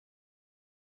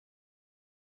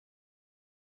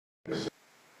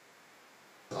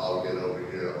I'll get over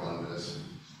here on this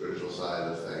spiritual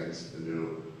side of things and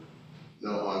do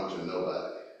no harm to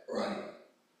nobody. Right.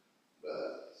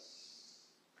 But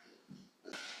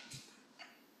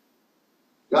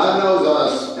God knows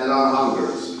us and our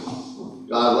hungers.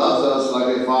 God loves us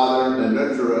like a father and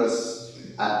nurtures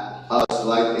us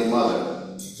like a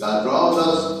mother. God draws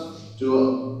us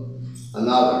to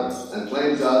another and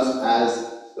claims us as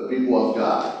the people of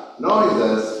God. Knowing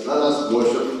this, let us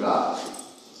worship God.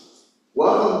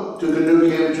 Welcome to Canoe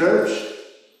Camp Church.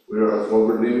 We are a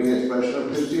forward-leaning expression of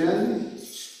Christianity,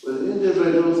 but the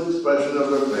individual's expression of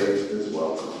their faith is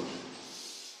welcome.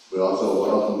 We also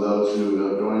welcome those who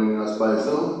are joining us by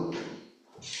Zoom.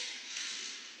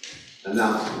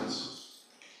 Announcements.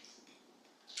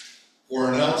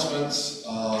 For announcements,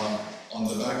 on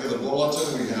the back of the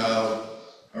bulletin, we have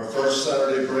our first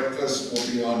Saturday breakfast will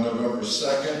be on November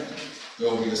 2nd. There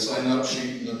will be a sign-up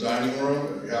sheet in the dining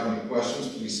room. If you have any questions,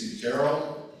 please see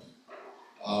Carol.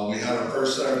 We had our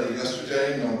first Saturday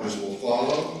yesterday. Numbers will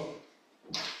follow.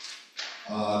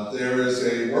 There is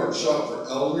a workshop for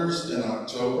elders in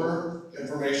October.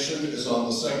 Information is on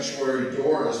the sanctuary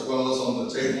door as well as on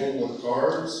the table with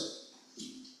cards.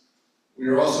 We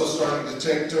are also starting to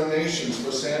take donations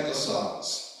for Santa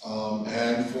socks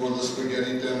and for the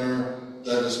spaghetti dinner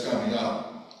that is coming up.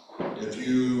 If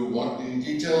you want any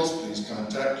details, please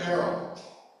contact Carol.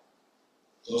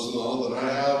 Those are all that I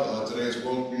have. Today is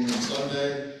World Communion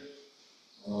Sunday.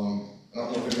 I don't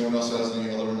know if anyone else has any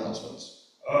other announcements.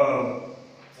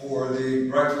 For the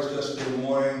breakfast yesterday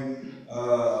morning,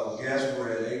 guests were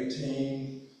at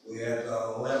 18. We had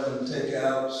 11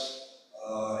 takeouts,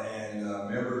 and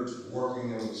members working,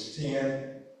 there was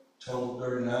 10, total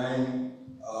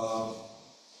 39. Our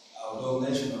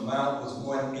donation amount was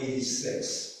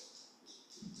 $186.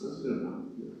 That's good enough.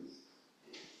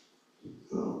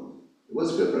 Oh, it was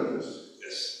a good breakfast.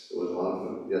 Yes. It was a lot of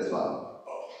food. Yes, Bob.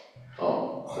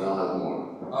 Oh, then I'll have more.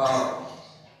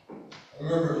 I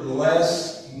remember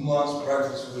last month's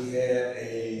breakfast, we had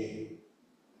a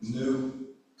new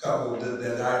couple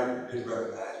that I did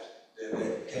recognize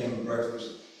that came to breakfast,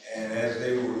 and as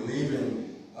they were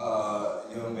leaving, the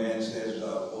young man says,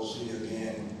 we'll see you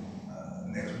again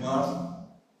next month.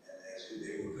 And as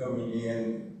they were coming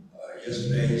in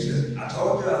yesterday, he said, I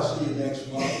told you I'll see you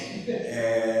next month.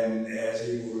 And as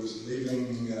he was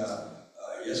leaving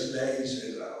yesterday, he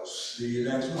said, I'll see you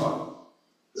next month.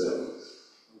 Good.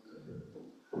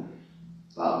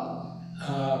 Bob.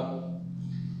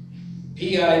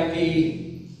 PIP,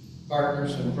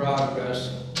 Partners in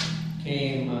Progress,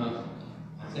 came,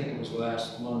 I think it was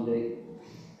last Monday,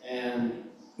 and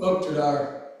looked at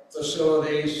our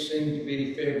facilities, seemed to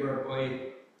be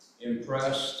favorably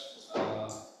impressed.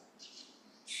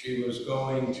 She was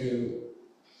going to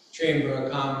Chamber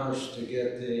of Commerce to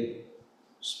get the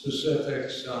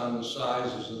specifics on the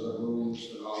sizes of the rooms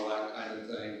and all that kind of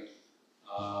thing.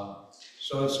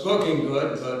 So it's looking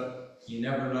good, but you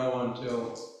never know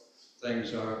until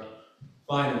things are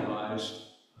finalized.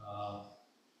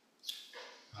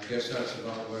 I guess that's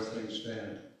about where things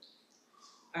stand.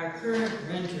 Our current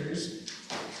renters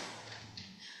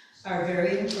are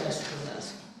very impressed with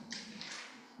us.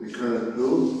 The current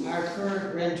who? Our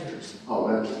current renters Oh,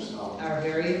 renters. Oh, are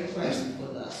very impressed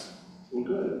with us. well,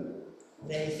 good.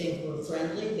 They think we're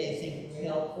friendly, they think we're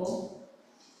helpful.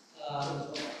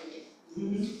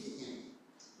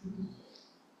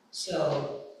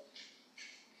 So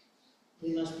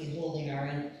we must be holding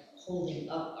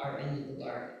up our end of the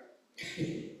bargain.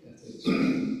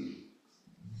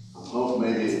 I'm hoping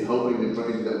and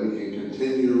praying that we can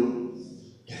continue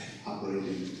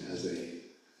operating as a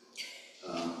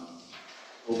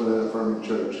open and affirming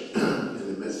church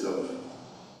in the midst of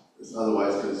this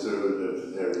otherwise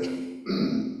conservative area.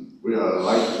 We are a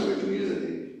light to the community.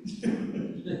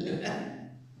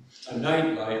 A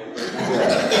night light.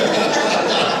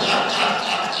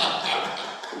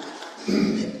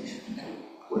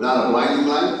 We're not a blinding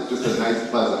light, just a nice,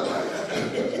 pleasant light.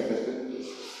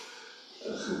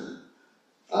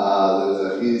 There's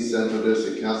a East Central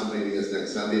District Council meeting is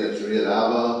next Sunday at 3 at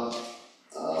Alba,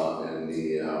 and the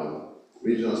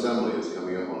Regional Assembly is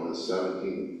coming up on the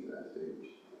 17th, I think,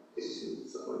 18th,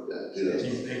 something like that.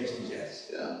 18th, yes.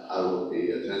 Yeah, I will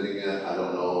be attending it. I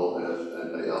don't know if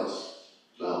anybody else,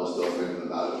 Mel is still thinking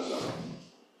about it, so.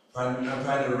 I'm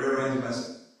trying to rearrange my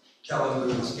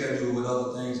calendar and schedule with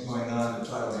other things going on to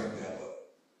try to make that work.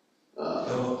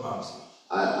 Don't look promising.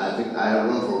 I think I have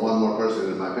room for one more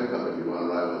person in my pickup if you want to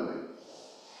ride with me.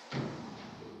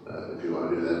 If you want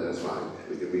to do that, that's fine.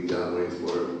 We can be down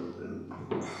Waynesburg and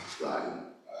ride.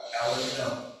 I'll let you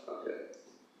know. Okay.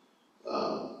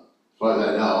 As far as I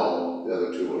know, the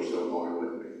other two will are still going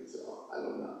with me, so I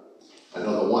don't know. I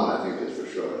know the one I think is for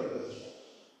sure, but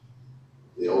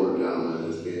the older gentleman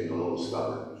is being a little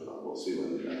stubborn, so we'll see what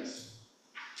he does.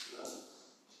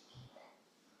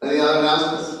 Any other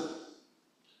announcements?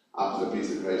 Offer the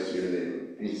peace of Christ to your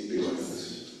neighbor. Peace be with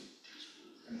us.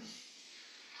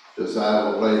 Josiah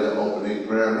will play the opening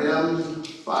prayer hymn,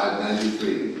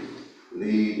 593.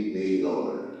 Lead me,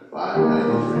 Lord.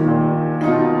 593.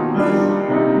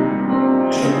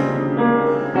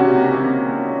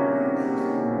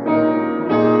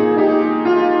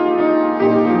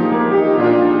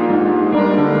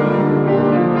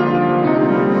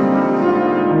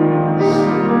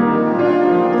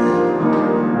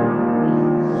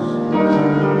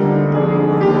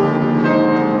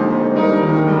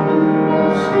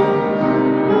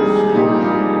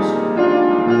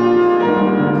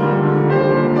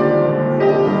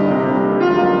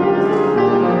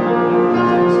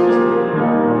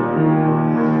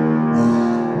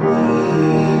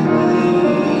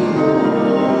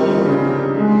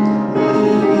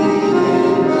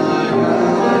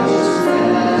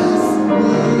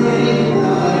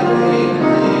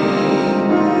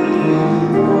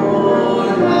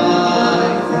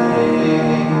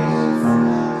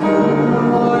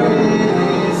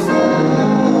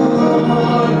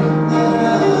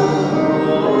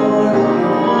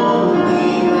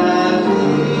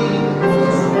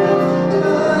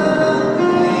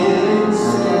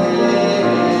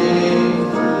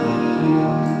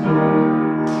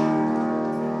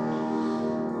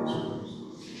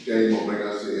 Jane will bring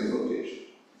us the invocation.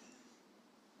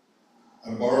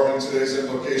 I'm borrowing today's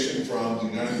invocation from the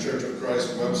United Church of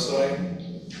Christ website.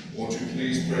 Won't you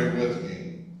please pray with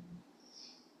me?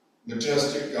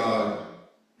 Majestic God,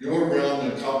 your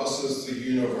realm encompasses the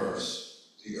universe,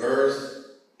 the earth,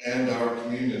 and our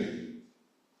community.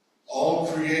 All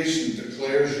creation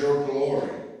declares your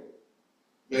glory.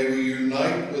 May we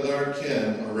unite with our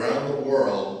kin around the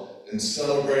world in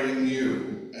celebrating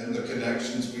you and the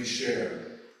connections we share.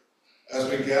 As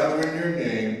we gather in your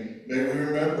name, may we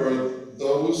remember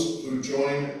those who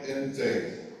join in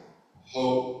faith,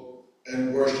 hope,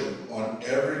 and worship on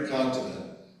every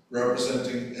continent,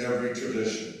 representing every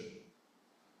tradition.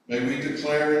 May we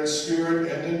declare in spirit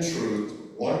and in truth,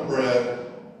 one bread,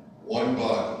 one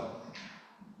body.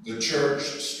 The church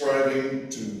striving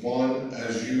to one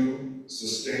as you,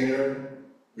 sustainer,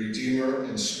 redeemer,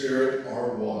 and spirit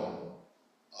are one.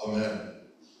 Amen.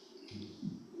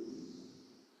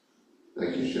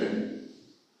 Thank you, Shane.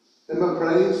 Hymn of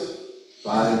Praise,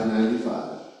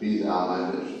 595. Be thou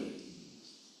my vision.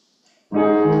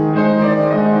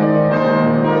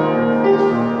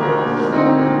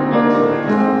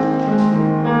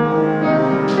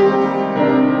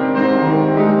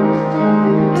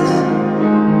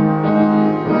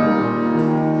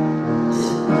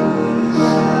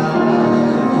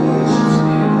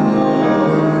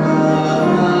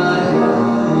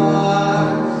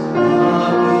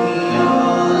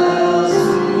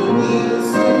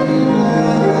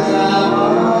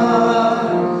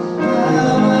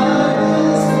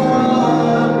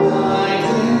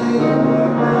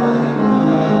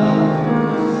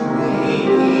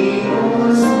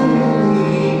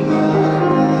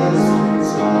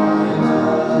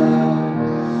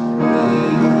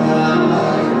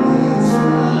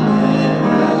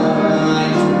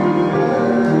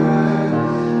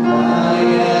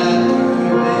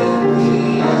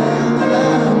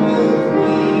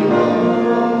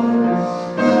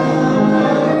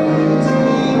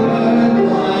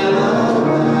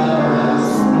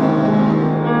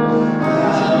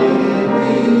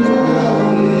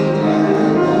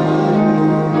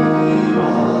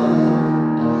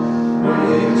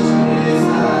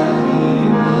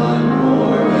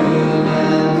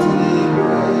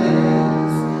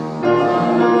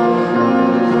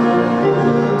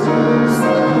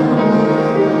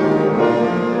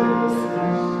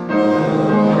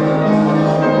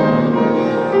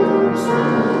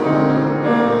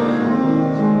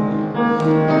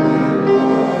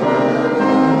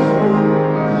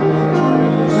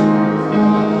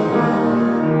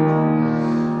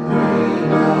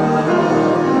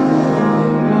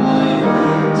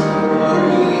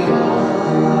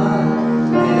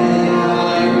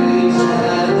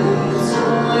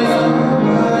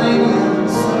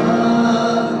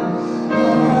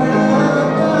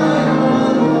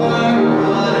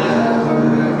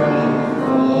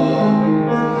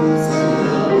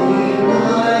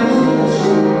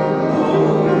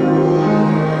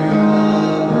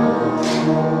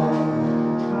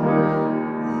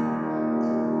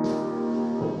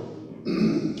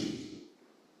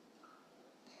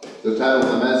 The title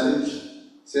of the message,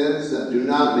 sins that do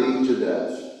not lead to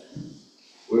death.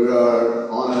 We are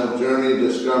on a journey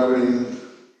discovering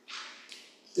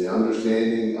the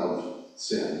understanding of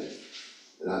sin.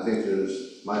 And I think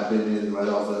there's, my opinion right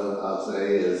off I'll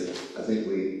say is, I think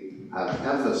we have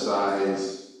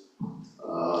emphasized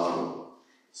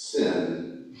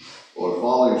sin or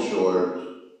falling short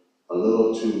a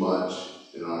little too much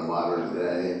in our modern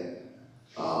day,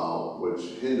 which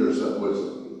hinders us, which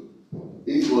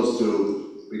equals to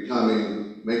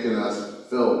making us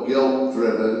feel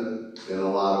guilt-driven in a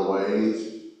lot of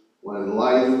ways, when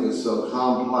life is so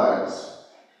complex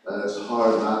that it's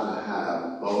hard not to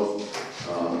have both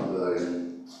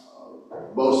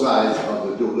sides of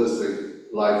the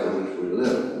dualistic life in which we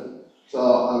live in. So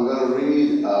I'm going to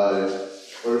read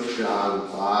 1 John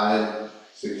 5,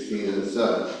 16 and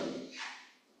 17.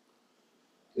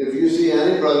 If you see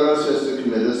any brother or sister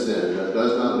commit a sin that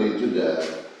does not lead to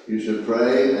death, you should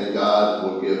pray and God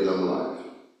will give them life.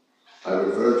 I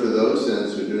refer to those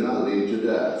sins who do not lead to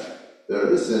death.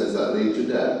 There are sins that lead to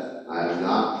death. I am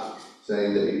not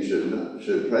saying that you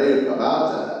should pray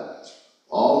about that.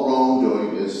 All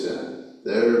wrongdoing is sin.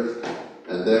 There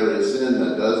is sin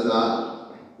that does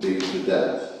not lead to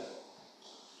death.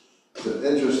 It's an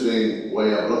interesting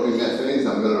way of looking at things.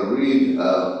 I'm going to read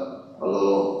a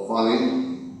little funny.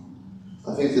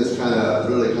 I think this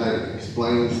really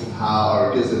explains how,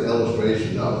 or gives an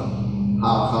illustration of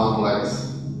how complex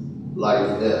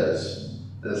life is.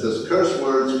 And it says, curse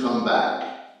words come back,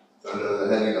 under the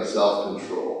heading of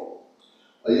self-control.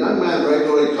 A young man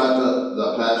regularly cut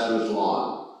the pastor's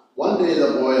lawn. One day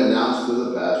the boy announced to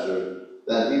the pastor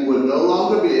that he would no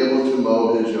longer be able to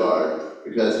mow his yard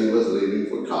because he was leaving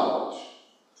for college.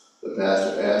 The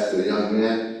pastor asked the young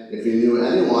man if he knew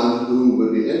anyone who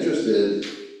would be interested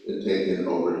in taking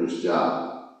over his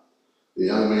job. The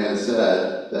young man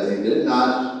said that he did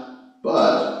not,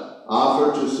 but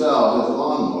offered to sell his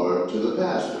lawnmower to the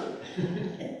pastor.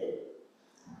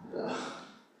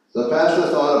 The pastor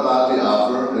thought about the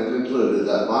offer and concluded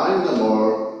that buying the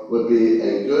mower would be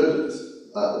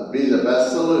the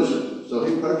best solution. So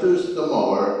he purchased the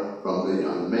mower from the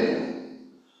young man.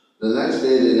 The next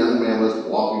day, the young man was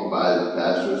walking by the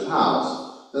pastor's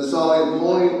house and saw him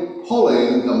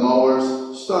pulling the mower's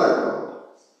start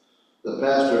rope. The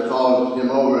pastor called him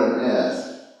over and asked,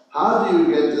 "How do you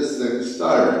get this thing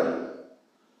started?"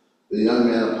 The young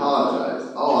man apologized.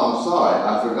 "Oh, I'm sorry,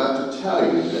 I forgot to tell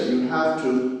you that you have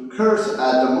to curse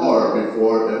at the mower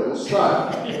before it will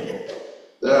start.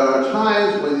 There are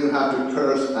times when you have to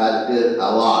curse at it a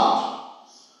lot."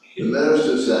 The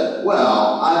minister said,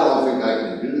 "Well, I don't think I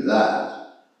can do that.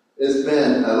 It's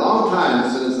been a long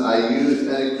time since I used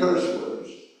any curse words.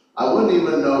 I wouldn't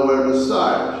even know where to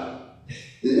start."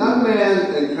 The young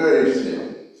man encouraged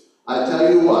him. "I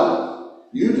tell you what,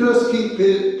 you just keep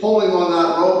pulling on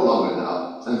that rope long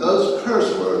enough, and those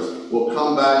curse words will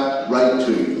come back right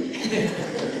to you."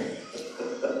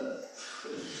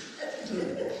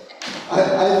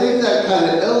 I think that kind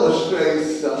of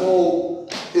illustrates the whole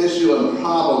issue and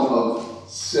problem of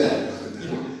sin.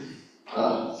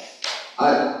 I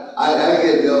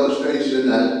gave the illustration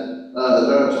that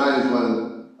there are times when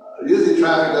usually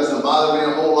traffic doesn't bother me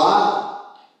a whole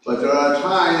lot, but there are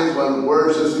times when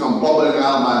words just come bubbling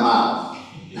out of my mouth.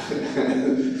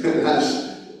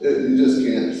 You just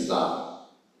can't stop.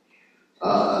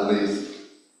 At least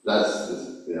that's,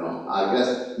 I guess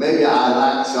maybe I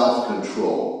lack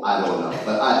self-control. I don't know.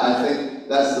 But I think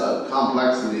that's the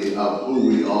complexity of who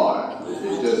we are.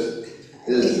 It just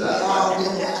is that. We all do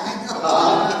that. I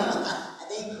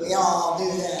think we all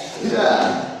do that.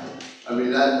 Yeah. I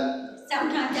mean, that.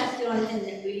 Sometimes that's the only thing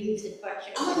that relieves the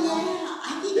pressure. Oh, yeah, I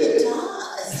think it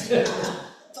does.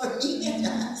 For me, it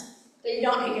does. But you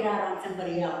don't take it out on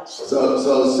somebody else. So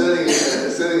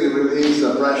sinning relieves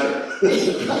the pressure.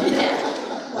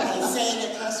 What he's saying, the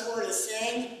cuss word is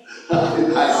saying?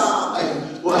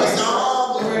 Well, It's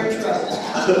all we're in trouble.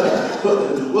 well,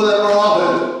 then we're all in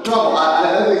trouble. I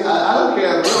don't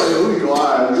care really who you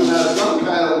are. You have some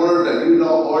kind of word that you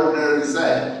don't ordinarily say.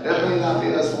 It may not be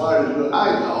as smart as you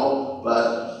I know,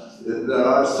 but there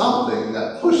are something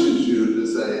that pushes you to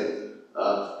say,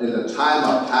 in a time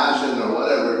of passion or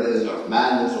whatever it is, or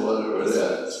madness or whatever it is.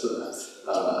 That's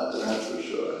for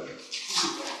sure.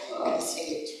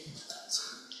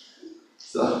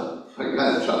 So I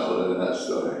kind of chuckled at that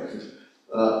story.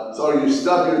 So you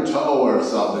stub your toe or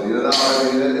something, you know? I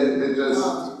mean, it just.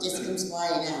 Oh, it just comes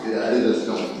flying out. Yeah, it just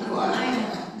comes flying.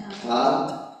 Huh?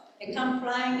 They come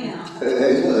flying out.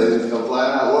 They just come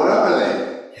flying out. Where are they?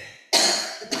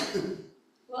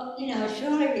 Well,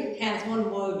 Shirley has one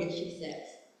word that she says,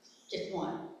 just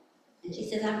one. And she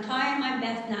says, I'm trying my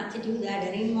best not to do that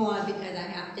anymore because I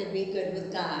have to be good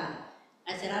with God.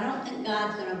 I said, I don't think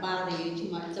God's gonna bother you too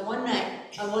much. So one day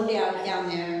I was down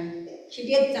there, and she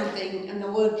did something, and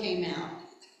the word came out.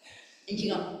 And she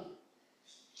goes,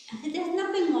 I said, there's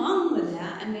nothing wrong with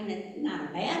that. I mean, it's not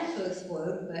a bad curse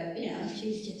word, but, you know,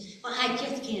 she's just, well, I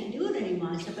just can't do it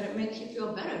anymore. I said, but it makes you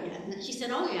feel better, doesn't it? She said,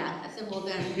 oh, yeah. I said, well,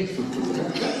 then,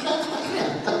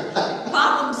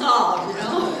 problem solved, you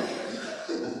know?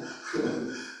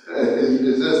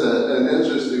 It's just an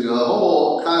interesting, the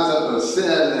whole concept of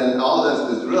sin and all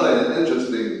this is really an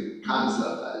interesting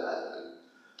concept, I think.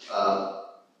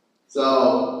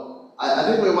 So I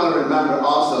think we want to remember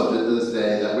also to this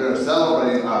day that we are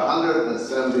celebrating our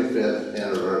 175th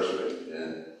anniversary,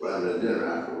 and we're having a dinner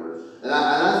afterwards. And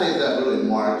I think that really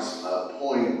marks a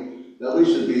point that we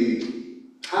should be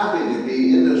happy to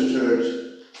be in this church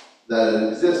that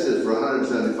existed for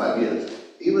 175 years.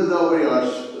 Even though we are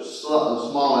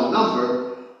small in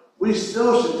number, we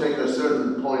still should take a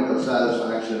certain point of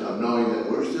satisfaction of knowing that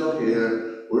we're still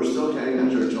here, we're still carrying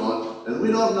the church on, and we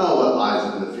don't know what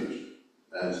lies in the future.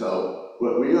 And so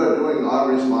we are doing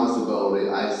our responsibility,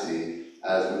 I see,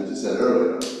 as we just said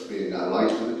earlier, being a light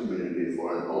to the community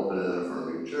for an open and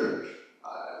affirming church.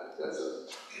 That's a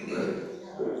very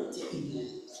good.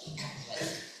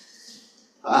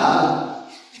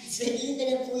 So even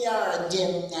if we are a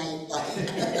dim night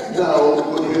light. No,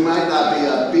 we might not be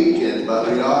a beacon,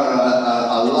 but we are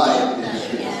a light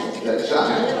that A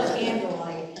shines. little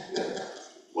candlelight.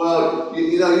 Well,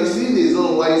 you know, you see these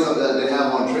little lights that they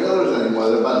have on trailers anymore,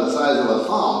 they're about the size of a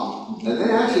thumb, and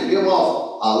they actually give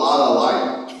off a lot of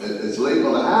light. It's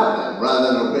legal to have them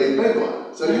rather than a great big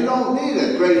one. So you don't need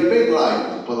a great big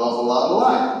light to put off a lot of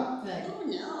light. Right. Oh,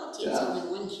 no, it takes Yeah. only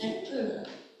one shot.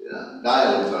 Yeah,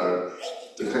 diodes are,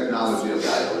 the technology of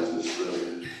diodes is really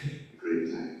a great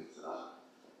thing. So,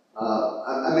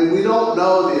 I mean, we don't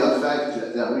know the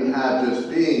effect that we have just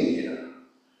being here.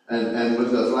 And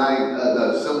with the flag,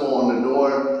 the symbol on the door,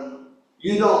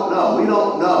 you don't know. We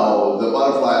don't know the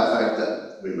butterfly effect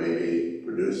that we may be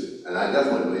producing. And I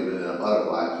definitely believe in a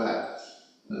butterfly effect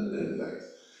in things.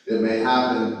 It may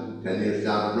happen 10 years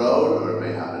down the road, or it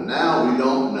may happen now. We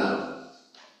don't know.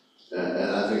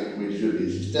 And I think we should be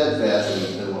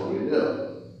steadfast in what we do.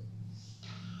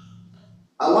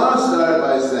 I want to start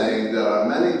by saying there are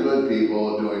many good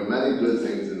people doing many good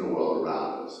things in the world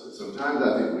around us. And sometimes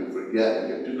I think we forget, we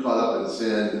get too caught up in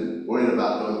sin and worrying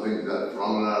about doing things that's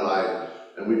wrong in our life,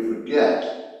 and we forget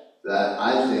that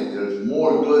I think there's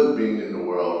more good being in the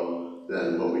world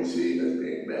than what we see as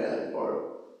being bad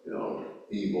or, you know,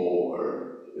 evil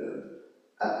or, you know.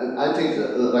 I think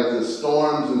that, like the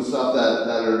storms and stuff that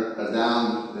are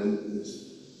down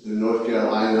in North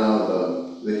Carolina,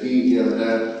 the heat here and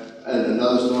there, and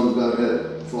another storm's going to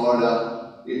hit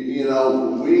Florida. You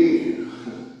know,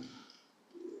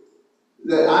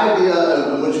 the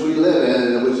idea in which we live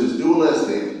in, and which is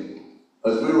dualistic,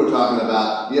 as we were talking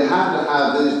about, you have to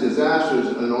have these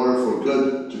disasters in order for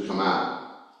good to come out.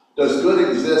 Does good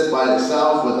exist by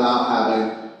itself without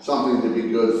having something to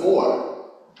be good for?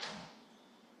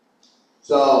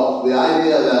 So the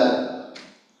idea that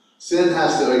sin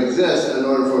has to exist in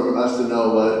order for us to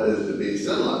know what it is to be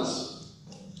sinless,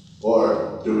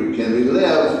 or can we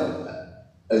live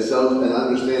and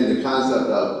understand the concept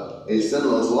of a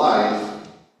sinless life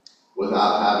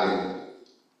without having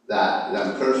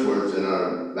them curse words in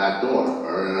our back door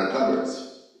or in our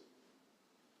cupboards?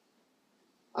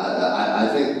 I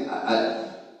think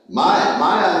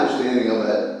my understanding of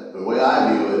it, the way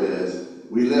I view it is,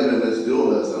 we live in this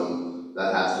dualism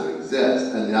that has to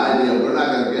exist. And the idea, we're not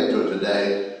going to get to it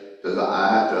today, because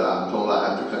I'm told I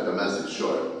have to cut the message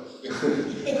short. Yeah.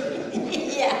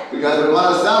 Because we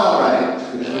want to celebrate.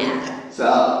 Yeah. So,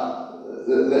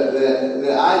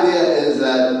 the idea is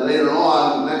that later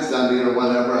on, next Sunday or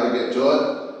whenever I get to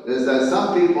it, is that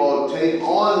some people take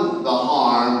on the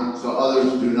harm so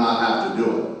others do not have to do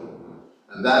it.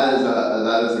 And that is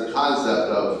a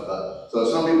concept of, so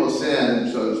some people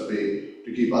sin, so to speak,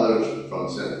 to keep others from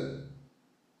sinning.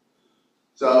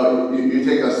 So you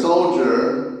take a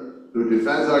soldier who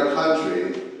defends our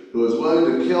country, who is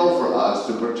willing to kill for us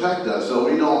to protect us, so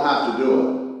we don't have to do it.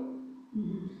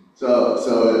 Mm-hmm. So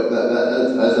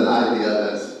that's an idea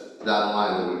that's down the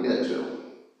line that we get to.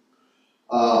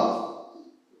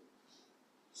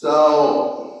 So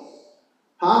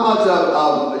how much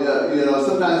of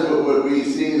sometimes we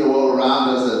see the world around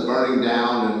us as burning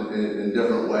down in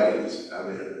different ways. I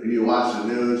mean, you watch the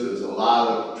news, there's a lot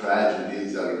of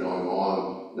tragedies that are going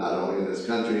on, not only in this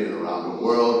country and around the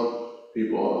world,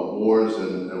 people of wars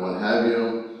and what have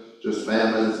you, just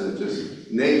famines and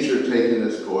just nature taking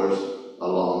its course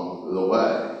along the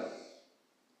way.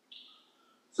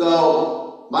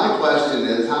 So my question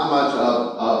is, how much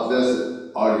of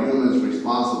this are humans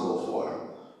responsible for?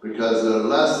 Because they're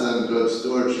less than good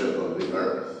stewardship of the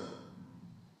earth.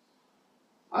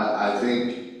 I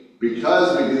think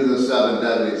because we do the 7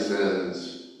 deadly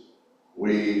sins,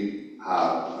 we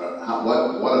have,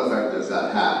 what effect does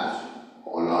that have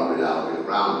on our reality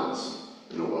around us,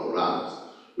 in the world around us?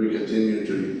 We continue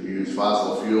to use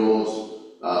fossil fuels.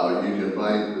 You can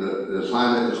blame the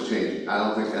climate is changing. I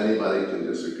don't think anybody can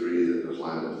disagree that the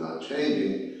climate is not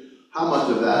changing. How much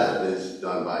of that is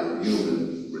done by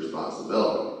human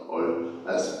responsibility? Or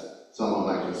as some of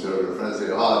my conservative friends say,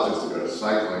 oh, it's just a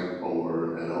cycling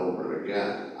over and over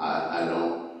again.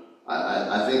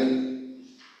 I think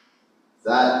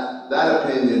that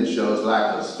opinion shows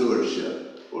lack of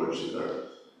stewardship towards the earth.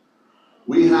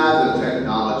 We have the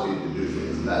technology to do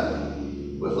things better,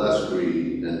 with less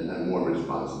greed and more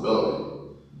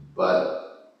responsibility.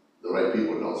 But the right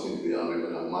people don't seem to be earning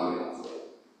enough money off of it.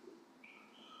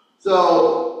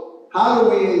 So, how do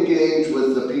we engage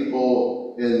with the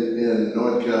people in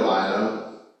North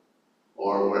Carolina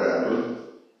or wherever,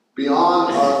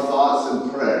 beyond our thoughts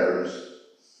and prayers,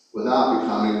 without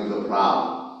becoming the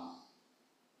problem?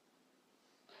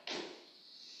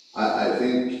 I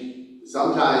think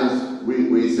sometimes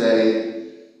we say,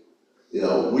 you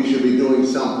know, we should be doing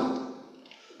something.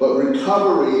 But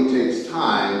recovery takes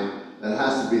time and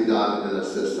has to be done in a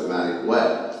systematic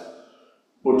way.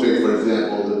 We'll take, for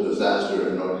example, the disaster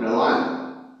in North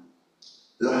Carolina.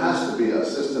 There has to be a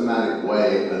systematic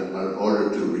way in order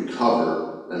to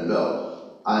recover and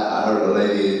build. I heard a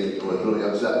lady who was really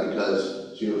upset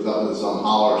because she was up in some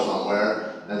holler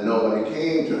somewhere and nobody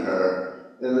came to her.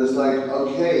 And it's like,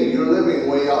 okay, you're living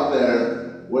way up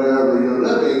there, wherever you're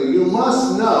living, you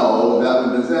must know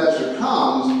that when disaster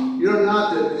comes, you're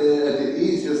not at the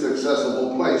easiest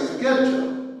accessible place to get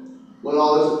to. When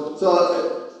all this,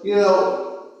 so, you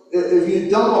know, if you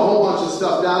dump a whole bunch of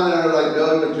stuff down there, like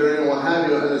building material and what have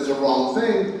you, and it's the wrong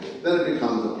thing, then it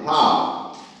becomes a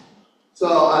problem.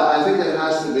 So I think it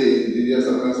has to be, did you have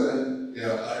something to say?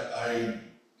 Yeah,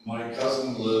 my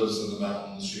cousin lives in the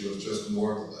mountains. She lives just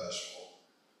north of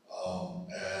Asheville,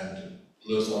 and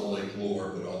lives on Lake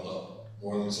Lure, but on the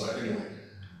northern side anyway.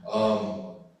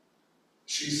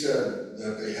 She said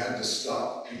that they had to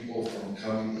stop people from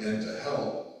coming in to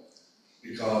help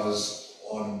because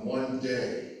on one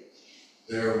day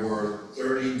there were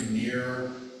 30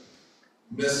 near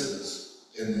misses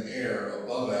in the air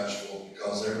above Asheville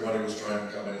because everybody was trying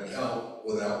to come in and help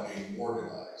without being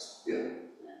organized. Yeah.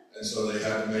 And so they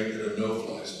had to make it a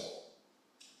no-fly zone.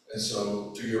 And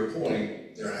so, to your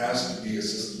point, there has to be a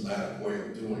systematic way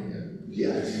of doing it.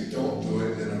 Yes. If you don't do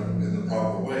it in the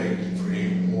proper way, you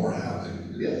create more havoc.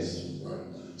 Yes. Right.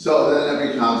 So then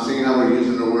it becomes, seeing how we're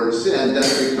using the word sin, then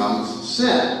it becomes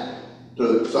sin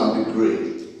to some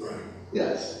degree. Right.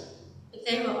 Yes. But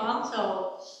they were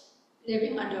also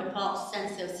living under a false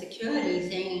sense of security,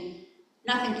 saying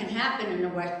nothing can happen in the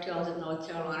West Hills of North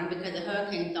Carolina because the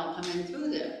hurricanes don't come in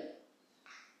through there.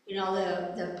 You know,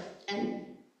 and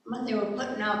when they were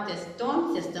putting out this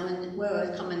storm system and where it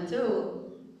was coming through,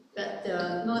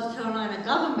 the North Carolina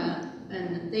government,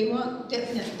 and they weren't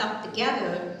getting their stuff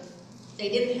together. They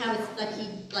didn't have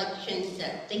it, like Shane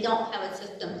said, they don't have a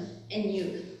system in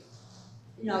use.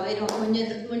 You know, they don't,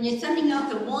 when you're sending out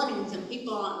the warnings and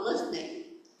people aren't listening,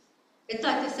 it's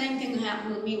like the same thing that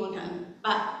happened with me one time.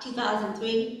 About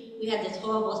 2003, we had this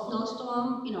horrible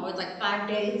snowstorm. You know, it was like 5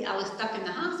 days. I was stuck in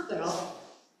the hospital,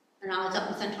 and I was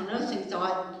up in central nursing, so I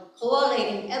was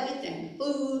collating everything,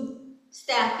 food,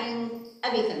 staffing,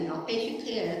 everything, you know, patient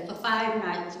care for 5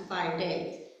 nights and 5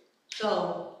 days.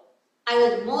 So I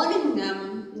was warning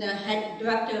them, the head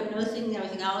director of nursing and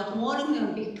everything, I was warning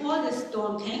them before the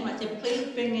storm came. I said, please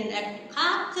bring in extra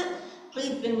cots,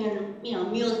 please bring in, you know,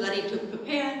 meals ready to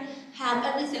prepare, have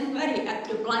everything ready,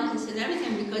 extra blankets and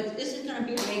everything, because this is going to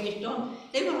be a major storm.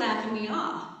 They were laughing me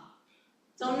off.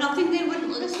 So nothing, they wouldn't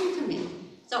listen to me.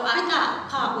 So I got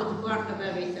caught with the brunt of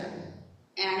everything.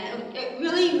 And it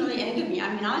really, really angered me.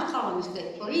 I mean, I was calling the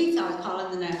state police, I was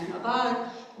calling the National Guard,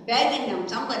 begging them,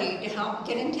 somebody to help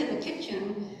get into the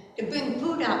kitchen to bring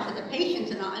food out for the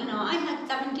patients. And I had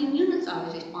 17 units I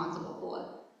was responsible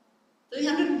for,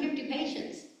 350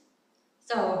 patients.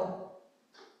 So,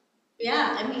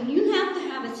 yeah, I mean, you have to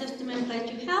have a system in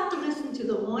place. You have to listen to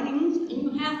the warnings, and you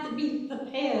have to be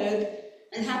prepared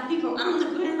and have people on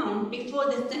the ground before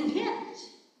this thing hits.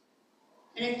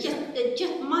 And it's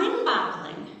just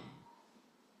mind-boggling.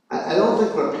 I don't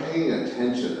think we're paying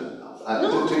attention enough.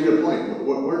 No. To your point,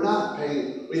 we're not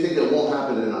paying, we think it won't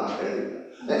happen in our area.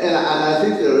 And I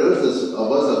think there is this,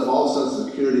 was a false sense of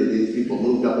security. These people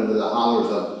moved up into the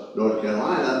hollers of North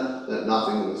Carolina, that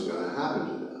nothing was gonna happen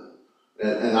to them.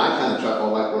 And I kind of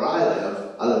chuckle like where I live.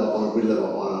 We live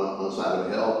up on the side of a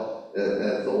hill.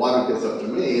 If the water gets up to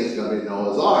me, it's gonna be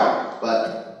Noah's Ark.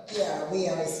 But Yeah, we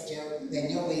always joke that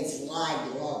nobody's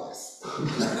lied below us.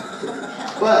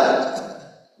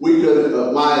 But we could,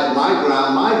 my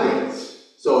ground migrates.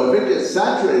 So if it gets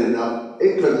saturated enough,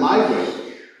 it could migrate.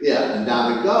 Yeah, and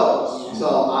down it goes. Yeah. So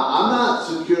I'm not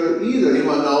secure either, even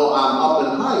though I'm up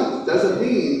in height. Doesn't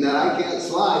mean that I can't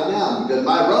slide down, because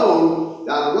my road,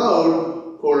 down the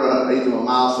road, quarter-eighth of a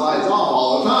mile slides off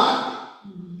all the time.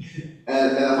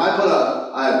 And if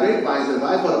I have grapevines, if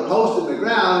I put a post in the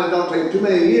ground, it don't take too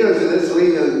many years and it's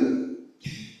leaning,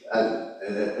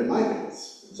 and it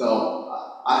migrates. So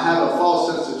I have a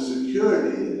false sense of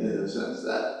security in the sense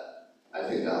that I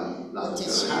think I'm not To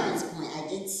going to happen. Sharon's point, I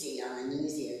did see on the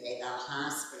news the other day about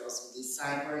hospitals with these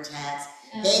cyber attacks.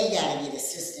 Yeah. They've got to get a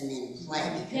system in play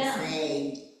because Yeah.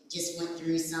 they just went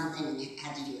through something and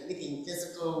had to do everything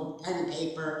physical, pen and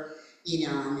paper, you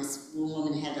know, and this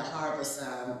woman had to harvest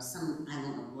some, I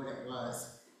don't know what it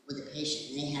was, with a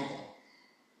patient. And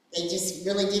they just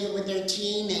really did it with their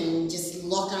team and just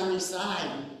luck on their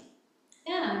side.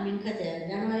 Yeah, I mean, because the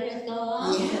generators go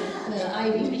off, Yeah.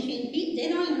 the IV machine, they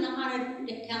don't even know how to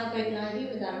calibrate an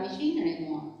IV without a machine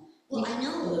anymore. Well, I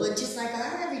know, but just like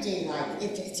our everyday life,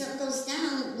 if something goes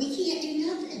down, we can't do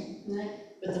nothing. Right?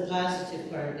 But the positive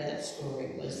part of that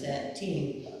story was that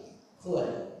team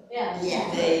could. Yeah. Yeah.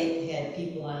 They had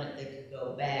people on it that could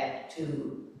go back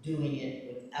to doing it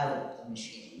without the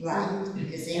machine. Right,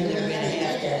 because they And really they're gonna had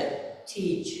have to do it. to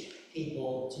teach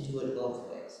people to do it both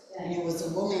ways. And it was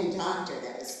a woman doctor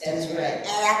that was. That's right. And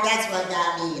that's what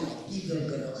got me, like, you go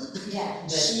girl. Yeah.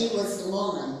 But She was the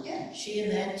woman. yeah, she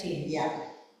and that team Yeah.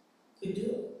 could do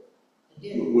it. They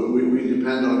did. We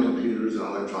depend on computers and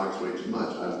electronics way too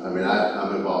much.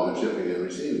 I'm involved in shipping and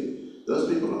receiving.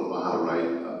 Those people don't know how to write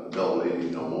a bill of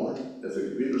lading no more. If the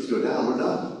computers go down, we're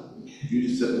done. You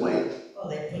just sit and wait. Well,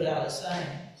 they put out a sign,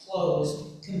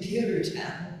 closed, computer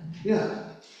town. Yeah.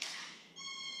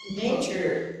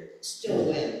 Nature still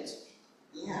wins.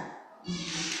 Yeah.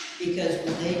 Because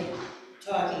when they,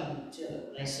 talking to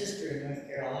my sister in North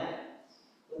Carolina,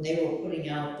 when they were putting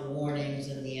out the warnings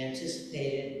and the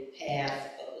anticipated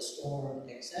path of the storm,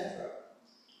 etc.,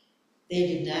 they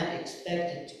did not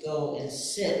expect it to go and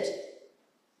sit.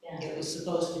 Yeah. It was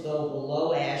supposed to go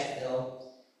below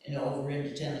Asheville and over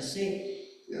into Tennessee.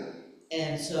 Yeah.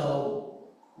 And so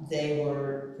they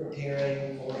were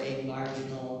preparing for a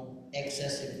marginal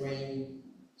excessive rain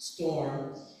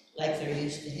storm like they're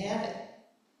used to having.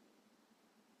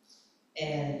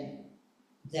 And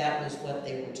that was what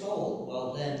they were told.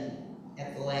 Well, then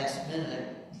at the last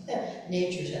minute,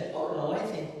 nature said, oh no, I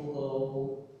think we'll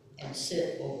go and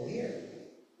sit over here.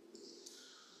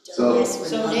 So- Don't mess with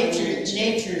So Mother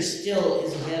nature still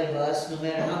is ahead of us, no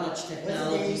matter how much Wasn't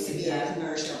technology there used to we be a have.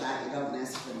 commercial about you don't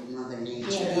mess with Mother Nature?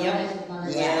 Yep.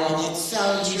 Yeah, and it's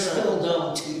so You true. still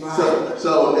don't. Right.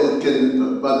 So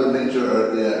can Mother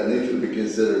Nature, nature be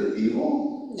considered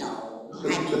evil? No, I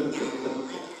mean, no.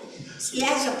 See,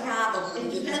 that's a problem.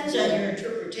 It depends on your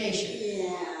interpretation.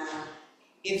 Yeah.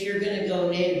 If you're gonna go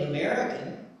Native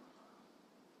American,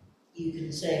 you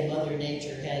can say Mother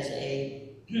Nature has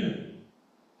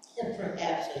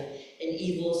perhaps an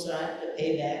evil side, a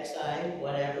payback side,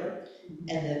 whatever,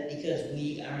 and that because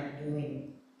we aren't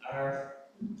doing our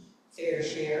fair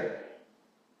share.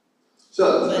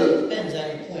 So, But it depends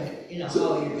on your point,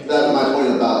 how you're gonna. that's my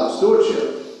point about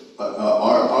stewardship.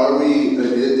 Are we,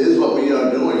 is what we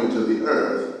are doing to the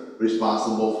earth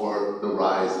responsible for the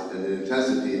rise and the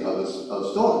intensity of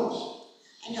storms?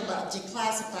 I know, but to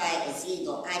classify it as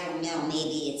evil, I don't know,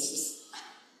 maybe it's just,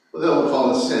 Well, then we'll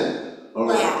call it sin. Or-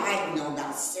 well, I don't know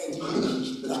about sin.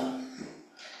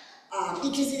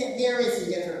 Because there is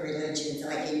in different religions,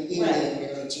 like in Indian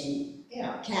religion,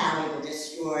 Yeah, Kali the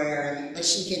destroyer, but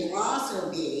she can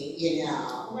also be,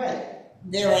 right.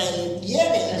 they're a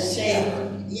giving. A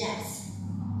savior. Yes.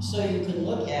 So you can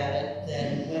look at it,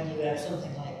 then when you have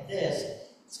something like this,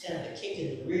 it's kind of a kick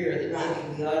in the rear that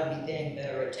maybe we ought to be paying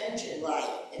better attention, Right.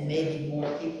 and maybe more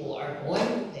people are going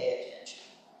to pay attention.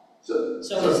 So,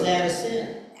 So is that a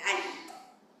sin?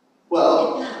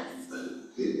 well,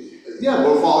 yeah,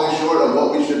 we're falling short of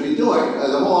what we should be doing.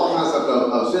 The whole concept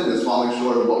of sin is falling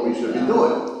short of what we should be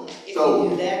doing. If So- you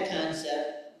do that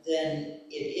concept, then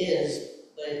it is,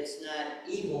 but it's not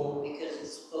evil because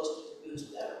it's supposed to produce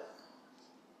better.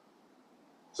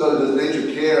 So does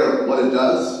nature care what it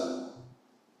does?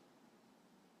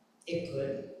 It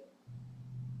could.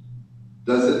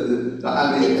 Does it,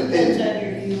 I mean, It depends on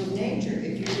your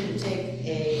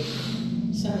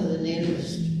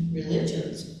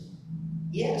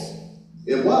Yes,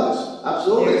 It was,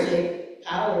 absolutely. there's a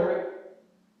power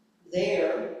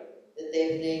there that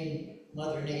they've named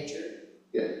Mother Nature.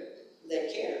 Yeah. That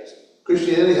cares.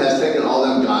 Christianity has taken all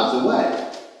them gods away.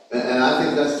 And I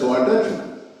think that's to our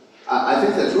detriment. I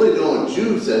think that's really doing what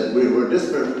Jude said. We're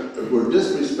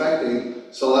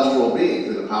disrespecting celestial beings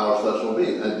and the power of celestial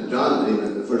beings. And John,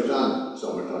 even the 1 John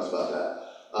somewhere talks about that.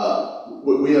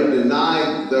 We have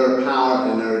denied their power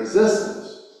and their existence.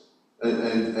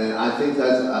 And I think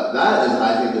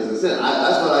that is a sin.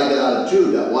 That's what I get out of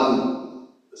Jude, that one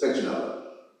section of it.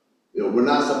 You know, we're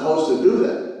not supposed to do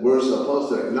that. We're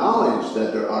supposed to acknowledge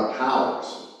that there are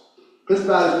powers.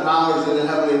 Principalities, powers in the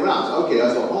heavenly realms. Okay,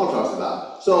 that's what Paul talks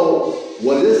about. So,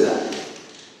 what is that?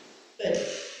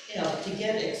 But, to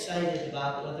get excited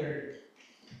about whether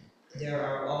there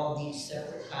are all these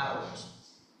separate powers,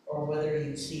 or whether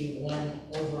you see one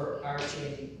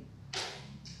overarching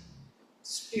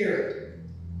spirit,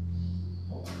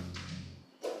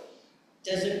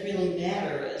 doesn't really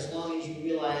matter as long as you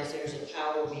realize there's a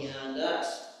power beyond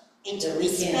us. And to That we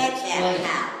respect can't that explain.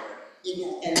 power, you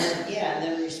know. And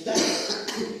then respect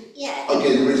it. Yeah.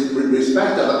 Okay, the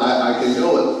respect of it, I can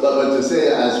go with, but to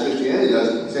say as Christianity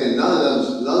does, saying none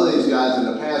of these guys in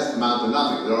the past amount to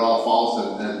nothing. They're all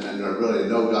false and there are really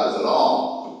no gods at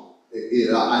all.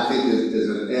 I think is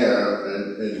an error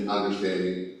in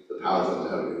understanding the powers of the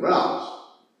heavenly realms.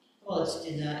 Well, it's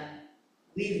denied.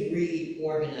 We've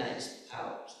reorganized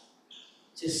powers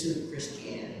to suit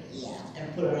Christianity Yeah.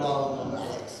 and put it all in one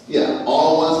place. Yeah,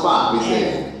 all in one spot, we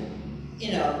say.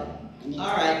 And,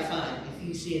 all right, fine, if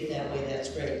you see it that way, that's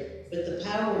great. But the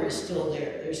power is still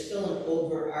there. There's still an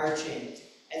overarching,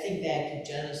 I think back to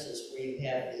Genesis where you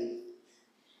have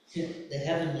the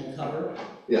heavenly cover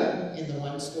Yeah, in the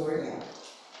one story.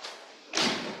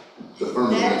 the That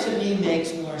firmament. to me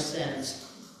makes more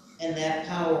sense. And that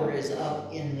power is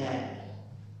up in that.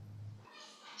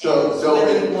 So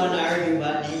Whether you want to argue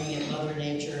about naming it Mother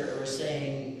Nature or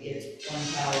saying it's one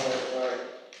power, or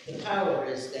the power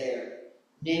is there.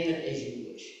 Name it as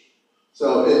you wish.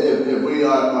 So if we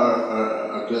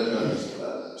are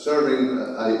serving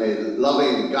a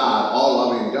loving God, all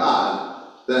loving God,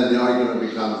 then the argument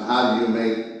becomes how do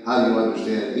you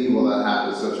understand evil that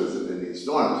happens such as in these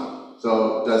storms?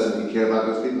 So doesn't he care about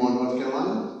those people in North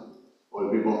Carolina? Or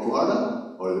the people in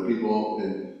Florida? Or the people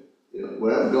in,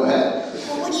 wherever? Go ahead.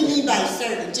 Well, what do you mean by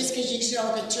serving? Just because you show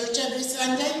up at church every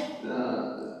Sunday?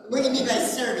 What do you mean by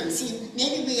serving? See,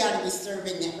 maybe we ought to be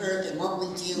serving the earth and what we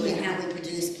do and how we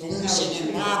produce pollution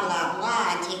and blah, blah,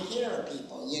 blah, and take care of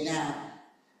people,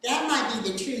 That might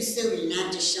be the true serving,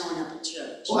 not just showing up at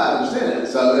church. Well, I understand it.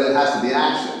 So it has to be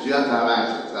actions. You have to have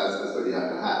actions. That's what you have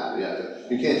to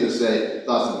have. You can't just say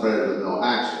thoughts and prayers with no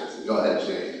actions. Go ahead,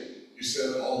 Shane. You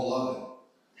said all loving.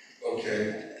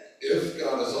 Okay, if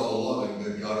God is all loving,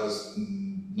 then God is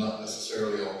not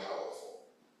necessarily all powerful.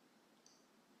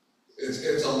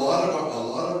 It's a lot of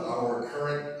our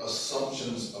current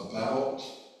assumptions about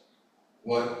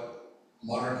what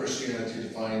modern Christianity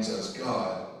defines as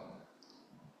God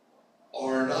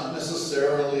are not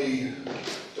necessarily,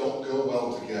 don't go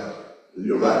well together.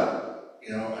 You're right.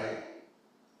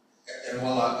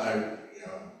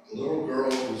 The little girl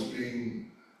who's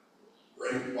being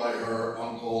raped by her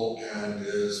uncle and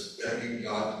is begging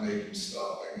God to make him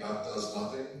stop, and God does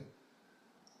nothing.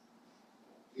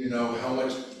 How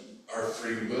much our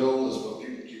free will is what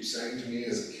people keep saying to me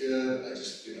as a kid. I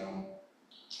just,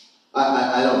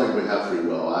 I don't think we have free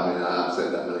will. I mean, I've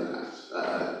said that many times.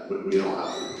 We don't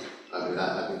have free will. I mean,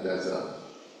 I think that's the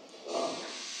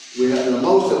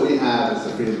most that we have is the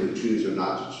freedom to choose or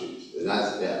not to choose. And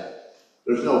that's it.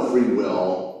 There's no free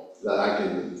will that I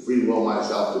can free will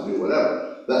myself to do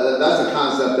whatever. That's a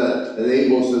concept that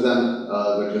enables to them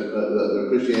the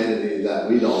Christianity that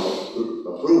we don't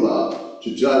approve of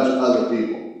to judge other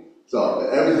people. So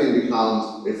everything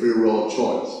becomes a free will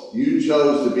choice. You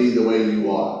chose to be the way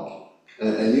you are.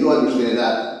 And you understand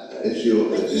that issue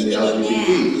But in the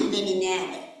LGBT. even in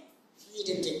that,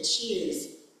 freedom to choose,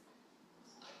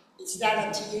 it's not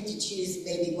up to you to choose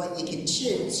maybe what you can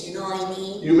choose, you know what I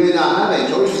mean? You may not have any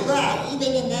choice. Right,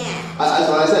 even in that. That's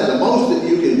what I said. The most that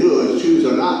you can do is choose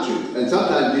or not choose. And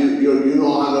sometimes you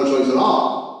don't have no choice at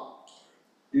all.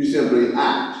 You simply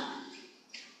act.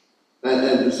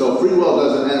 And so free will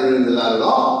doesn't enter into that at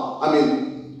all. I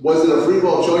mean, was it a free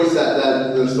will choice that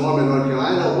the storm in North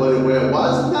Carolina where it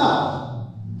was?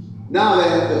 No. Now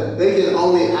they can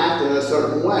only act in a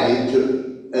certain way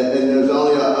and there's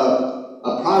only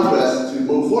a progress to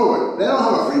move forward. They don't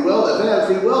have a free will. If they had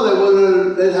free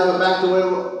will, they'd have it back to where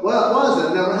it was,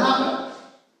 and it never happened.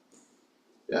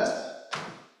 Yes.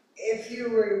 If you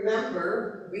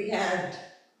remember, we had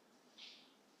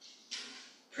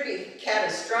pretty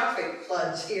catastrophic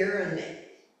floods here in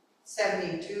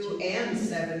 72 and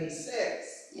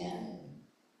 76. Yeah.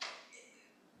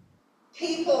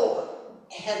 People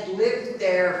had lived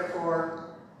there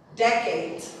for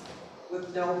decades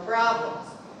with no problems,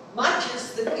 much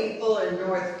as the people in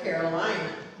North Carolina.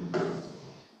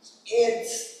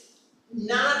 It's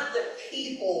not the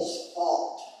people's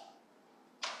fault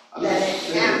that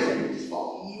it happened.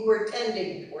 You were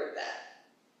tending toward that.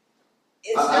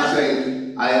 It's I'm not,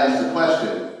 saying, I asked the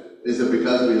question, is it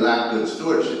because we lack good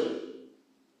stewardship?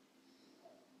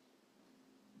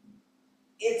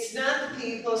 it's not the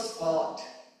people's fault.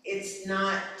 It's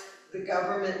not the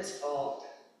government's fault.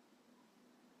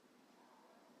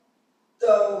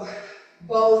 Though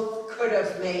both could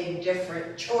have made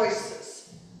different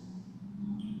choices.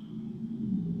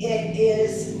 It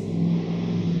is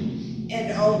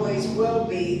and always will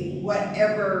be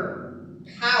whatever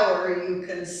power you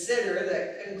consider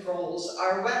that controls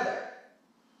our weather.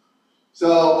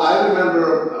 So I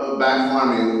remember back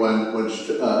farming when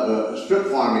strip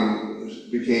farming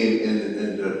became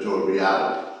into a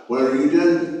reality, where you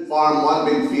didn't farm one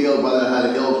big field, whether it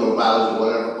had hills or valleys or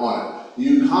whatever on it.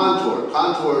 You contoured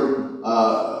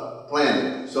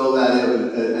planting so that it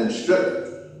would, and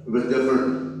strip with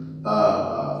different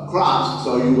crops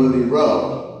so you wouldn't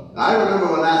erode. I remember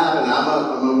when that happened.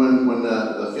 I remember when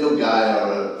the field guy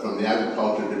or from the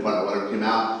agriculture department, whatever, came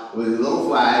out with these little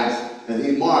flags, and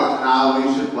he marked how we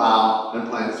should plow and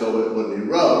plant so it wouldn't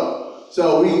erode.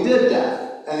 So we did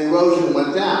that, and erosion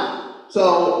went down.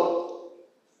 So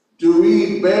do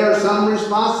we bear some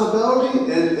responsibility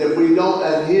if we don't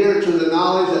adhere to the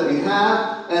knowledge that we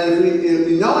have, and if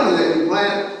we knowing that we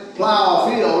plow a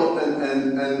field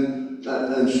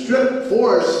and strip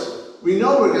forests, we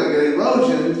know we're going to get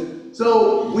erosion,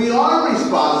 so we are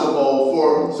responsible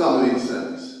for some of these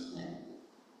things.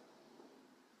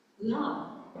 No.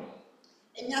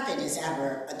 And nothing is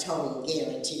ever a total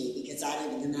guarantee, because I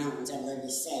live in the mountains, I've heard you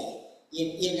say,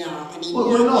 you know, I mean. Well,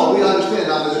 no, we understand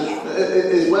now that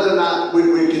is whether or not we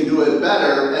can do it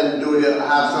better, and do we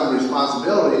have some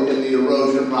responsibility in the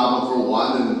erosion problem for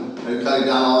one, and cutting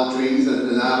down all the trees,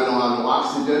 and now we don't have no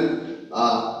oxygen,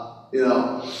 you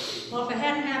know. Well, if it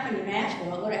hadn't happened in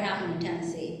Nashville, it would have happened in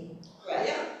Tennessee. Right.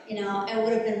 Yeah. You know, it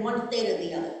would have been one state or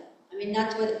the other. I mean,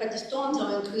 that's what, but the storms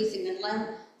are increasing in length,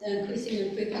 they're increasing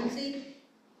in frequency,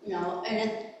 you know, and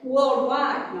it's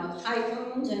worldwide, you know,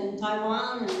 typhoons in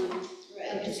Taiwan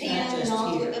and Japan and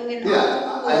all. I mean,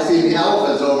 Yeah, I see the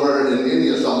elephants over in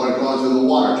India somewhere going through the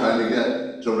water trying to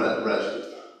get to rescue.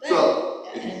 So,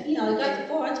 you know, you got the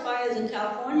forest fires in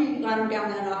California, you got them down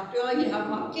there in Australia, you have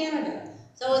them up in Canada.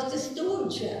 So it's the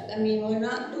stewardship. I mean, we're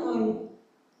not doing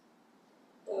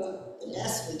The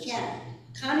best we can.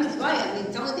 Connie's right. I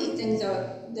mean, some of these things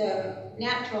are the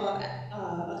natural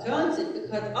occurrences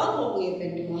because of what we have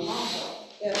been doing also.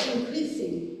 They're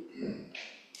increasing.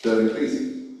 they're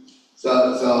increasing.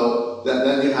 So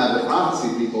then you have the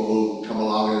prophecy people who come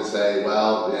along and say,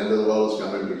 well, the end of the world is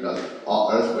coming because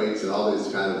all earthquakes and all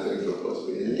these kind of things are supposed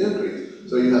to be an increase.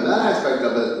 So you have that aspect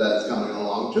of it that's coming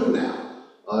along too now.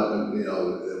 You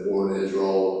know, the war in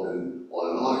Israel and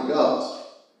on it goes.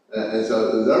 And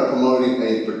so they're promoting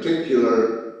a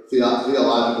particular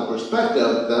theological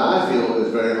perspective that I feel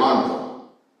is very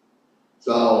harmful.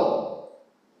 So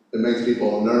it makes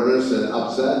people nervous and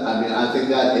upset. I mean, I think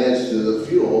that adds to the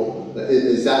fuel.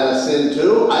 Is that a sin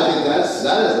too? I think that is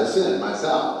a sin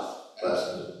myself.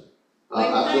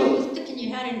 But, You're sticking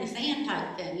your head in the sand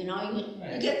type thing, you know.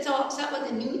 You get so upset with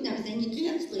the news and everything, you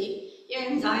can't sleep. Your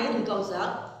anxiety goes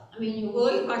up. I mean, you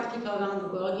worry about the people around the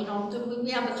world, you know. We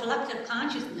have a collective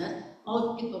consciousness,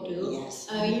 most people do. Yes.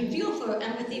 You feel for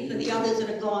empathy for the others that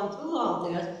are going through all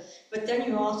this, but then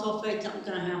you're also afraid something's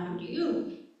going to happen to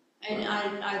you. And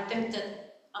I think that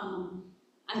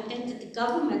the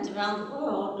governments around the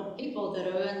world, the people that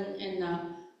are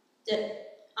that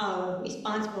are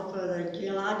responsible for the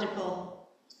geological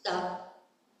stuff,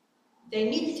 they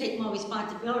need to take more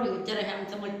responsibility instead of having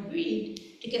so much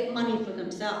greed to get money for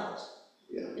themselves.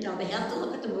 Yeah. You know, they have to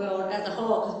look at the world as a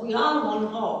whole, because we are one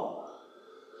whole.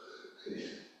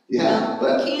 yeah,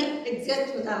 but we can't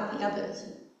exist without the others.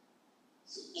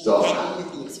 so I do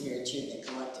think it's very true, the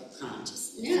collective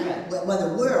consciousness. Yeah.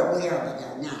 Whether we're aware of it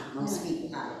or not, most people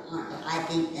probably aren't, but I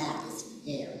think that is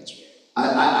very true.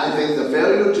 I think the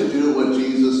failure to do what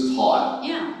Jesus taught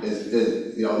Yeah. is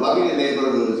you know, loving your neighbor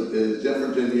who is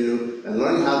different than you and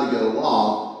learning how to get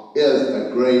along is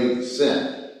a grave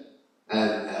sin.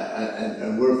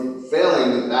 And we're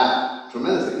failing at that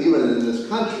tremendously, even in this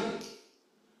country.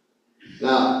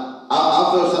 Now,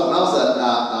 I'll throw something else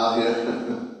out here.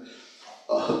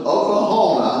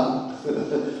 Oklahoma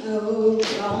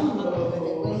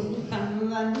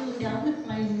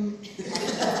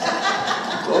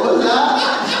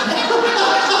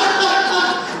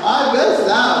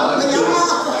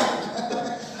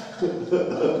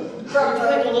From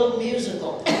Like the, a little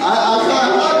musical. I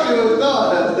thought you was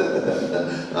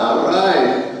done. All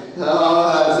right.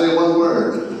 I'll say one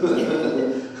word.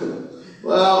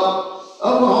 Well,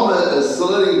 Oklahoma is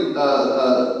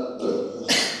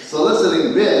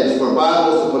soliciting bids for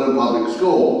Bibles to put in public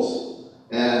schools.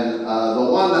 And the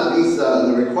one that meets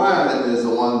the requirement is the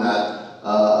one that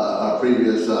our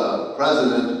previous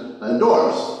president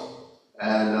endorsed.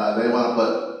 And they want to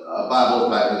put Bibles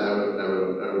back in every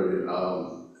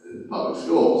public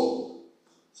schools.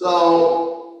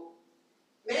 So,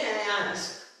 may I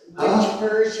ask, which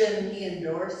version he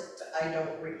endorsed? I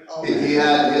don't recall. he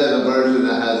had a version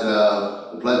that has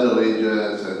the Pledge of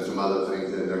Allegiance and some other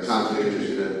things in their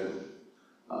Constitution.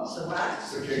 So what?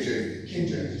 It's the King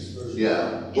James version.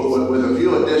 Yeah, with a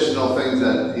few additional things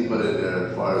that he put in there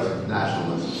as far as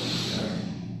nationalism.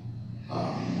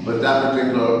 But that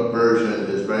particular version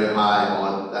is very high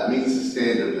on, that meets the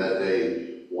standard that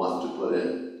they want to put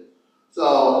in.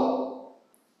 So,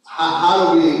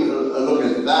 how do we look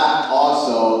at that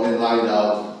also in light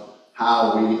of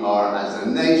how we are as a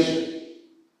nation?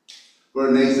 We're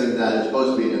a nation that is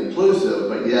supposed to be inclusive,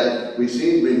 but yet we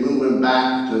seem to be moving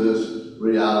back to this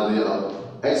reality of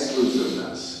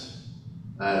exclusiveness.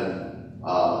 And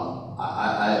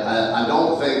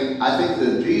I think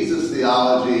that Jesus'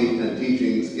 theology and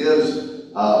teachings gives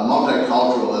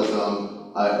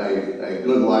multiculturalism a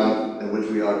good light in which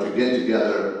we are to get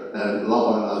together and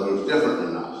love one another who's different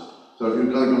than us. So if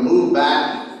you're going to move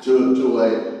back to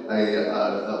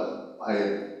a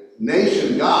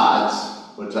nation gods,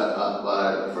 which what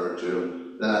I refer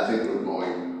to, then I think we're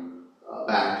going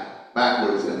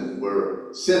backwards, and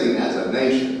we're sinning as a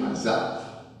nation myself.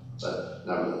 But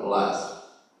nevertheless.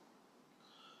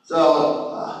 So,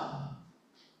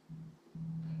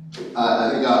 I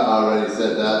think I already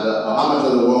said that, but how much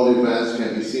of the world events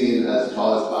can be seen as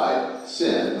caused by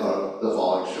sin or the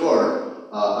falling short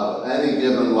of any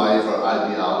given life or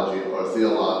ideology or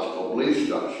theological belief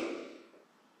structure?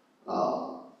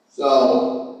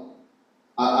 So,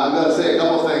 I'm going to say a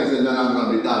couple things and then I'm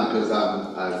going to be done because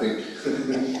I think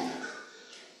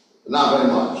not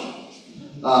very much.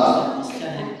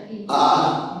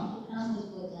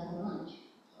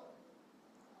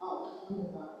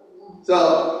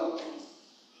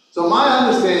 So my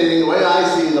understanding, the way I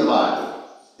see the Bible,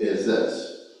 is this.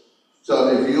 So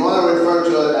if you want to refer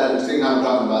to it as seeing how I'm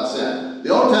talking about sin, the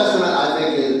Old Testament I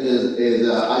think is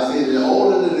I see the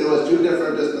Old and the New as two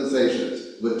different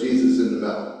dispensations with Jesus in the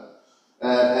middle.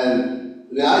 And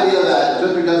the idea that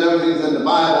just because everything's in the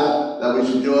Bible that we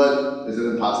should do it is an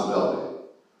impossibility.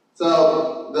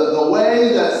 So the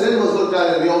way that sin was looked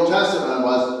at in the Old Testament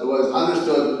was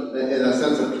understood in a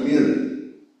sense of community.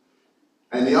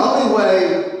 And the only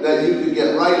way that you could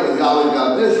get right with Yahweh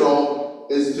God of Israel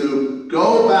is to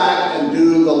go back and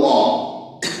do the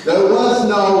law. There was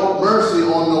no mercy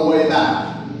on the way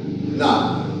back.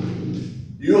 None.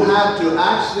 You had to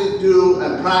actually do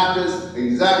and practice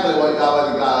exactly what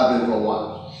Yahweh the God of Israel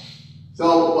wanted.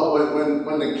 So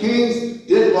when the kings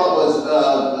did what was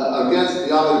against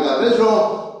Yahweh the God of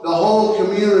Israel, the whole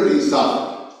community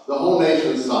suffered. The whole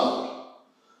nation suffered.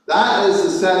 That is the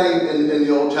setting in the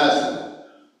Old Testament.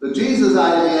 The Jesus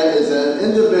idea is an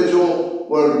individual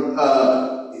where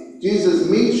Jesus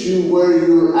meets you where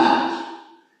you're at.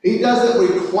 He doesn't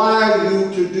require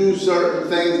you to do certain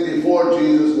things before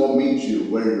Jesus will meet you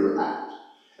where you're at.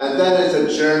 And then it's a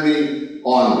journey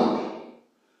onward.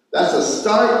 That's a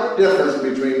stark difference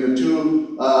between the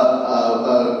two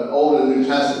Old and New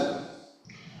Testament.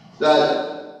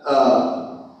 That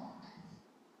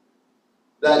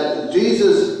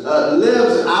Jesus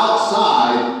lives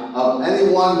outside of any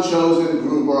one chosen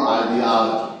group or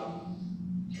ideology.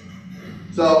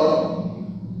 So,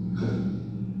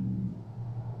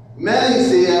 many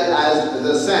see it as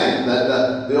the same,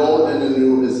 that the Old and the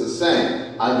New is the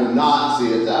same. I do not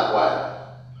see it that way.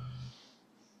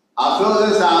 I'll fill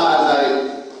this out as I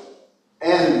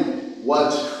end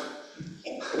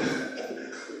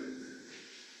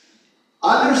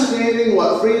understanding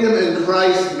what freedom in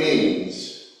Christ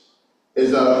means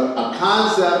is a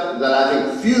concept that I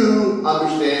think few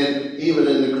understand even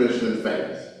in the Christian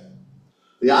faith.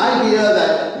 The idea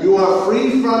that you are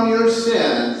free from your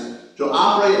sins to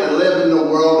operate and live in the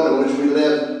world in which we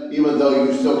live even though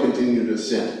you still continue to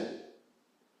sin.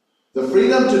 The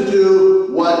freedom to do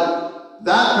what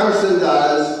that person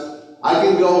does, I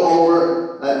can go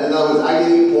over, in other words, I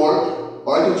can eat pork,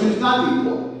 or I can choose not to eat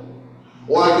pork.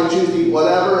 Or I can choose to eat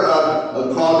whatever,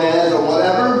 crawdads or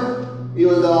whatever,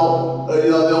 even though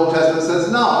the Old Testament says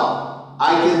no.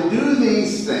 I can do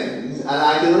these things, and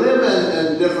I can live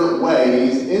in different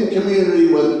ways, in community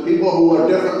with people who are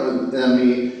different than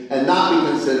me, and not be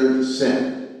considered considered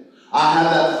sin. I have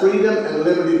that freedom and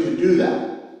liberty to do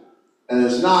that. And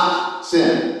it's not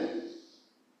sin.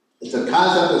 It's a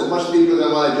concept that's much deeper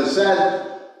than what I just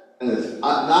said, and it's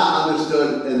not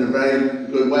understood in a very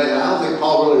good way. And I don't think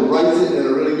Paul really writes it in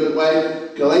a really good way.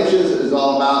 Galatians is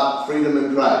all about freedom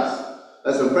in Christ.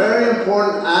 That's a very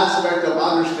important aspect of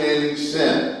understanding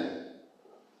sin.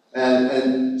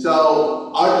 And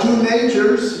so our two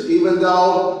natures, even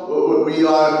though we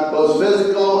are both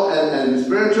physical and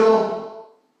spiritual,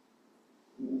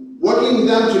 working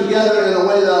them together in a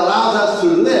way that allows us to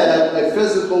live a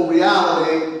physical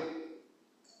reality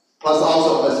plus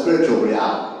also a spiritual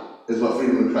reality is what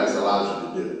freedom in Christ allows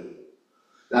you to do.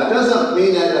 Now, it doesn't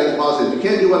mean that, like Paul said, you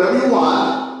can't do whatever you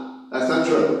want. That's not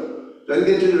true. It doesn't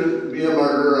get you to be a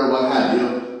murderer or what have you,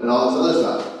 and all this other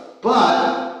stuff.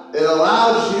 But it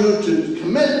allows you to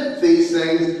commit these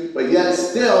things, but yet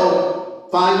still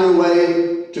find your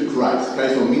way to Christ.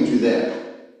 Christ will meet you there.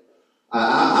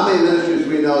 How many ministries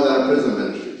we know that are prison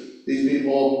ministries? These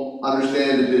people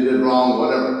understand that they did wrong,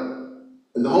 whatever.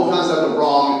 And the whole concept of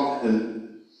wrong,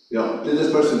 and did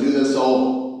this person do this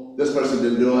so this person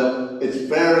didn't do it? It's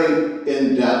very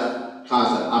in-depth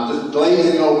concept. I'm just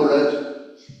glazing over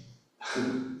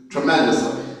it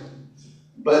tremendously.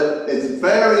 But it's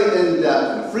very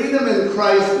in-depth. Freedom in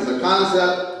Christ is a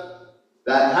concept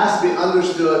that has to be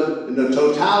understood in the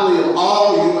totality of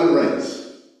all human race,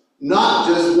 not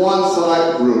just one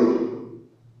select group,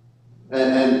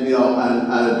 and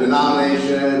a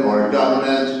denomination or a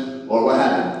government or what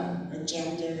have you.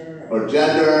 Or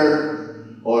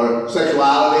gender, or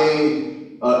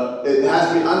sexuality. It has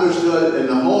to be understood in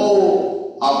the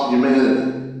whole of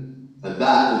humanity. And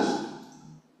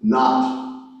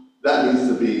that needs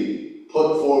to be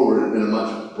put forward in a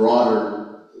much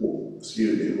broader,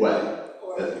 way.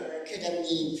 Or could it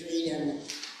mean freedom,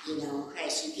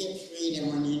 Christ, you get freedom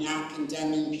when you're not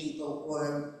condemning people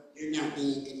or you're not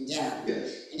being condemned.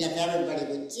 Yes. And if everybody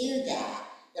would do that,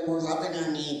 then we're loving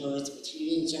our neighbors, we're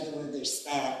treating each other with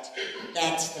respect.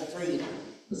 That's the freedom.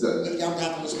 You don't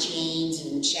have those chains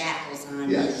and shackles on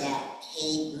you that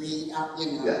hate, greed,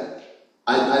 Yeah.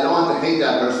 I don't have to hate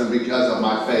that person because of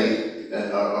my faith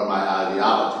or my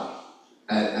ideology.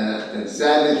 And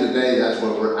sadly today, that's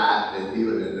where we're at, and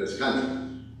even in this country.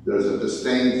 There's a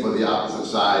disdain for the opposite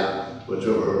side,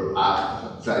 whichever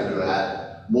side you're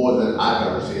at, more than I've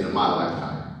ever seen in my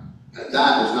lifetime. And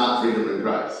that is not freedom in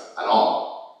Christ at all.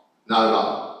 Not at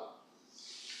all.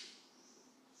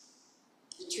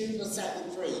 The truth will set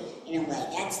you free, in a way.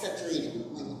 That's the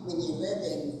freedom. When you live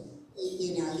in,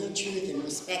 your truth and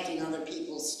respecting other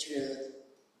people's truth,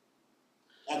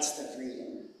 that's the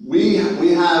freedom. We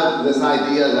have this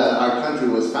idea that our country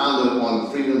was founded on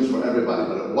freedoms for everybody,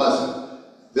 but it wasn't.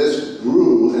 This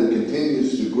grew and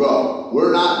continues to grow.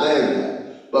 We're not there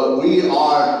yet, but we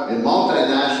are a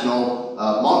multinational,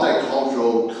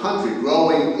 multicultural country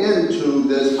growing into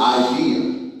this idea.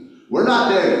 We're not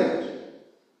there yet.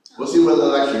 We'll see where the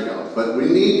election goes, but we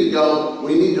need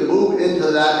to move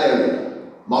into that area,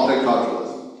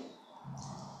 multiculturalism.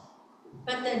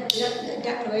 But the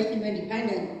Declaration of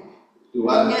Independence, Do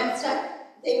what?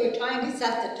 they were trying to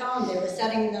set the tone, they were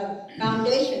setting the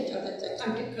foundation so that the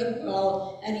country could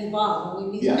grow and evolve. I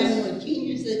mean, these men were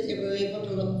geniuses, they were able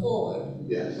to look forward.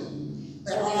 Yes.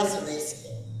 But also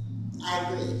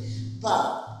I agree,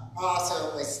 but also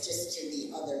it was just to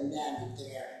the other men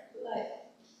there.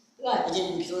 Right. It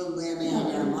didn't include women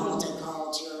or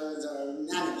multicultures or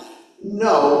none of that.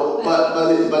 No,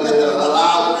 but it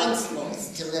allows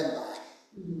principles to live by.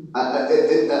 I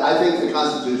think the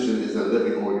Constitution is a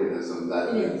living organism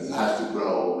that has to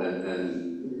grow and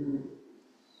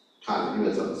kind of, you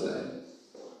had something to say?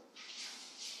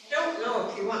 I don't know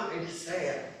if you want me to say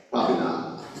it. Probably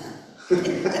not.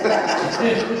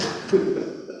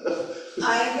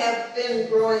 I have been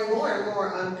growing more and more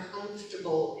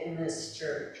uncomfortable in this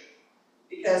church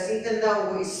because even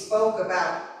though we spoke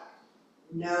about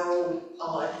no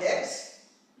politics,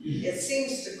 it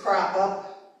seems to crop up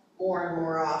more and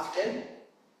more often.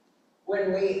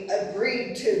 When we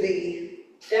agreed to the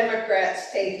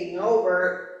Democrats taking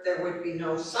over, there would be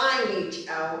no signage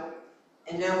out,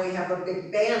 and now we have a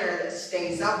big banner that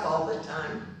stays up all the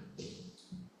time.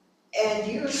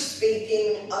 And you're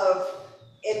speaking of,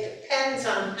 it depends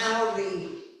on how the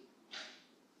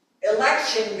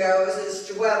election goes as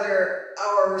to whether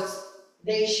our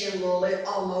nation will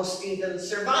almost even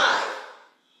survive.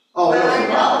 Oh, but no, I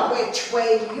know which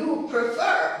way you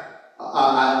prefer. I'm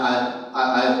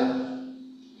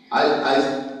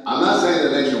not saying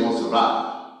the nation won't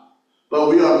survive, but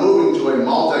we are moving to a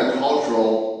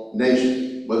multicultural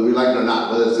nation, whether we like it or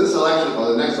not. Whether it's this election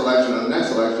or the next election or the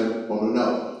next election, well, we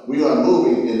know. we are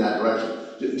moving in that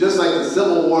direction. Just like the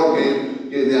Civil War gave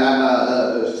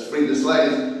the freed the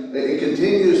slaves, it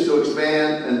continues to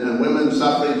expand, and women's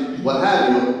suffrage, what have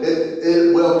you,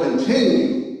 it will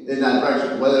continue in that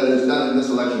direction, whether it's done in this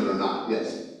election or not.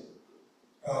 Yes.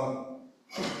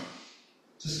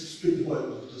 Just speak to what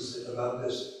you just said about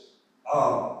this.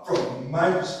 From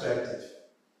my perspective,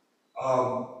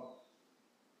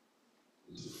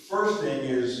 the first thing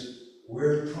is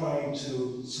we're trying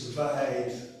to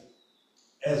survive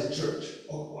as a church.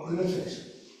 Oh, let me finish.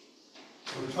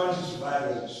 We're trying to survive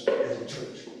as a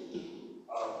church.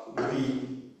 We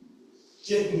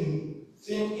didn't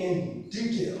think in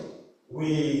detail.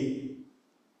 We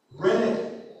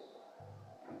rented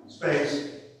space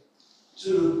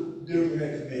to the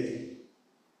different committee.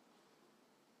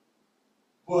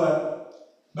 But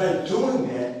by doing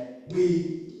that,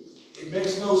 it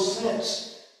makes no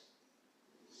sense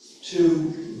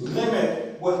to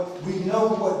limit what we know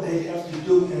what they have to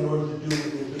do in order to do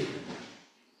what they do.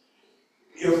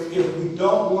 If we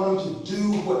don't want them to do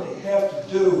what they have to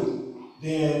do,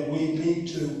 then we need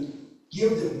to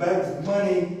give them back the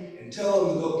money and tell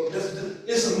them to go.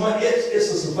 It's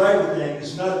a survival thing.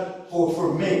 It's not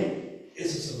for me.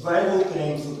 It's a survival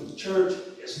thing for the church.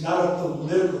 It's not a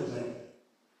political thing.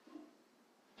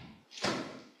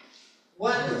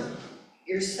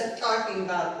 You're talking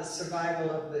about the survival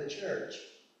of the church.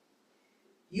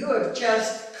 You have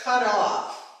just cut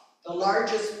off the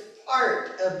largest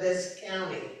part of this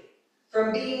county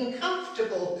from being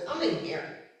comfortable coming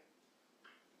here.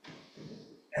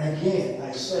 And again,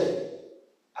 I say,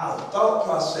 our thought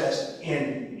process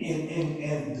in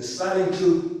deciding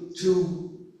to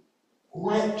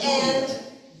rent.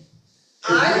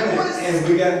 And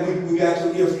we got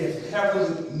to, if it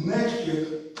happens next year,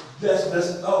 that's the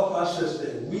thought process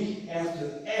that we have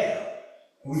to have.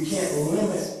 We can't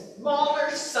limit.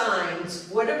 Smaller signs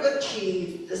would have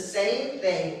achieved the same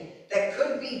thing that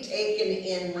could be taken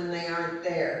in when they aren't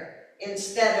there,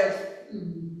 instead of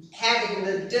having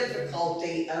the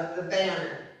difficulty of the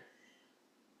banner.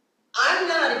 I'm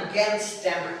not against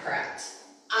Democrats.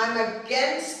 I'm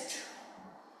against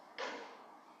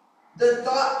the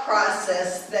thought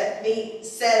process that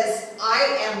says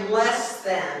I am less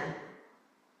than,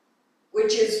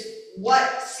 which is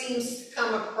what seems to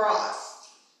come across.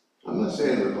 I'm not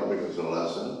saying Republicans are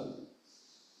less than.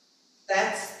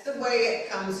 That's the way it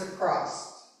comes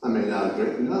across. I may not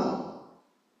agree. No.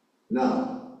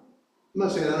 I'm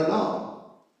not saying that at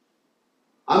all.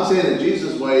 I'm saying that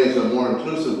Jesus' way is a more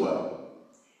inclusive way.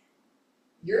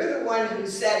 You're the one who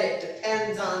said it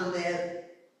depends on the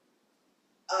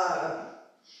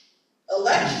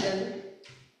election,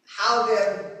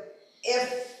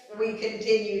 if we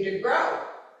continue to grow.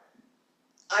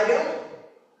 I don't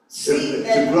see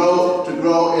that. To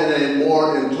grow in a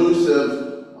more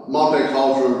inclusive,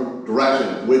 multicultural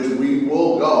direction, which we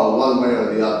will go one way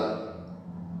or the other.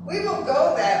 We will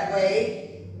go that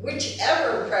way,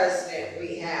 whichever president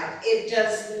we have. It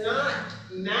does not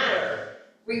matter,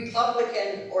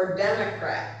 Republican or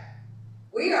Democrat.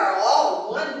 We are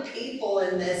all one people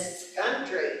in this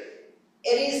country.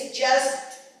 It is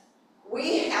just,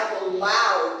 we have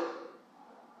allowed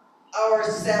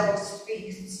ourselves to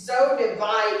be so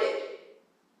divided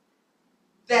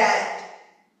that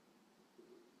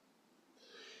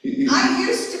I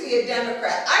used to be a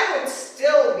Democrat. I would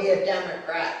still be a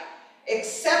Democrat,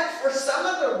 except for some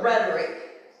of the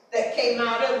rhetoric that came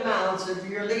out of the mouths of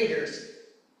your leaders.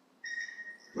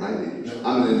 Right?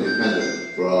 I'm an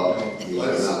independent for all.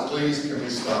 Please, can we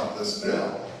stop this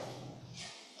now?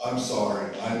 I'm sorry.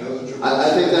 I know that you're.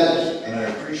 I think that. And I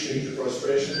appreciate your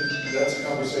frustration. That's a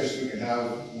conversation we can have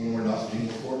when we're not being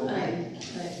recorded.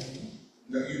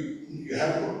 No, you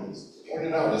have to point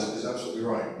it out is absolutely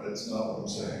right, but it's not what I'm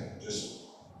saying. Just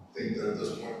think that at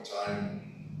this point in time,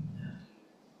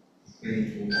 we need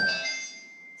to move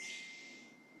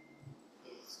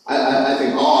on. I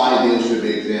think all ideas should be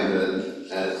examined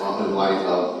in light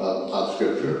of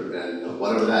Scripture, and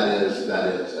whatever that is, and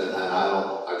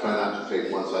I try not to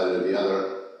take one side or the other,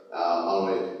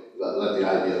 only let the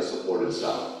idea support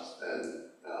itself, and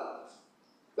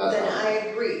that's Then how. I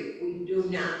agree. We do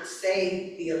not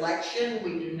say the election,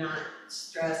 we do not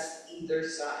stress either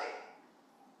side.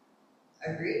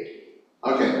 Agreed?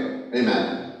 Okay,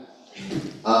 amen.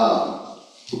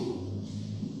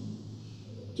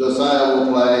 Josiah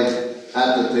will play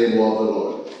At the Table of the Lord.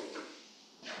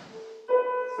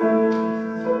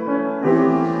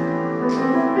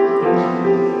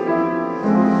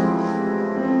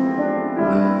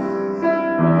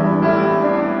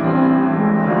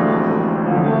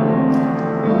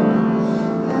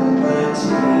 At the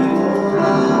table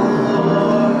of the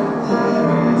Lord,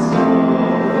 there is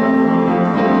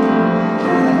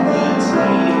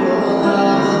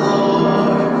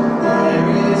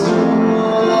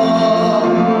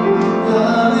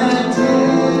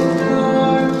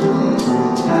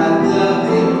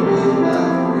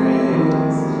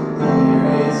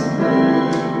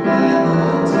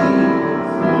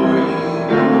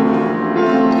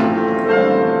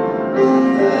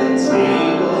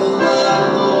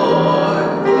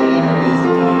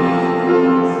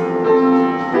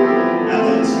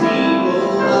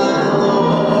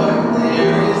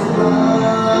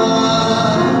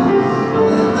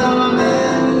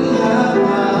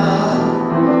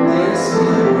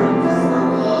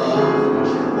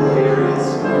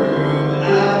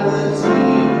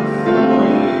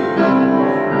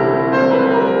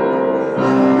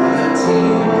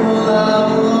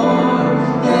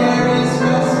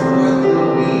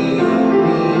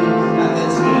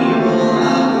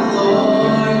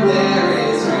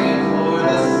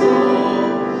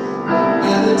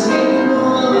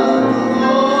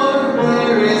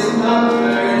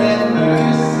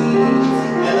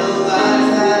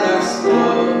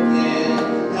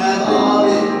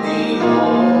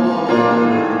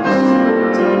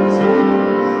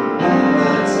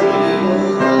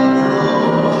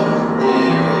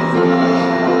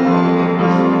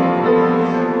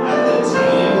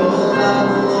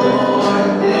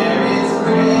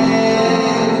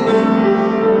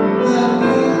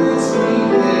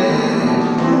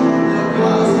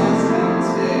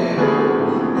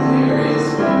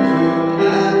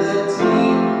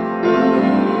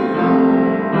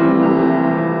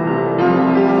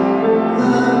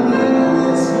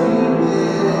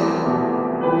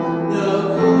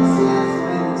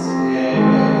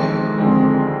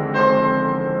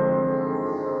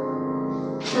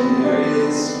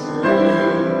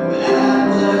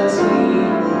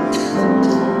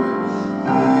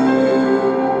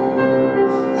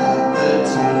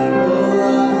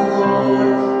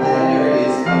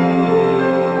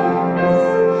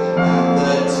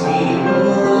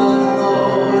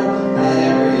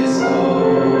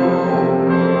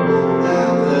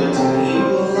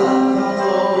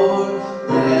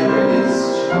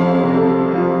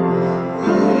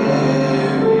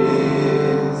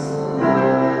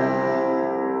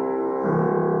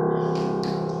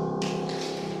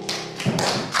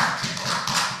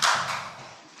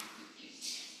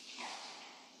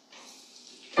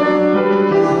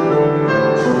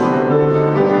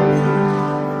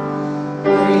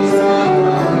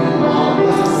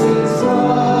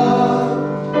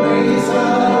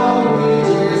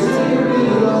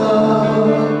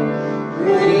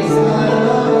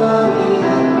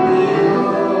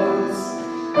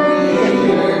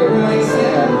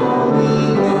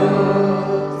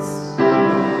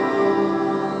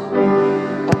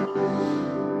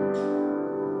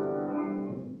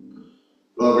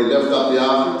Lord, we lift up the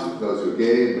offerings of those who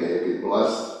gave. May it be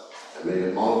blessed, and may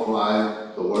it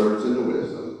multiply the words and the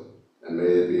wisdom, and may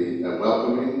it be a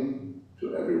welcoming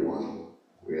to everyone.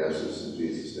 We ask this in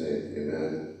Jesus' name.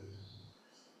 Amen.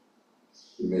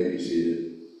 You may be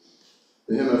seated.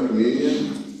 The hymn of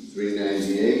communion,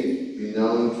 398, be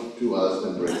known to us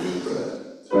in breaking bread.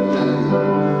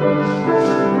 398.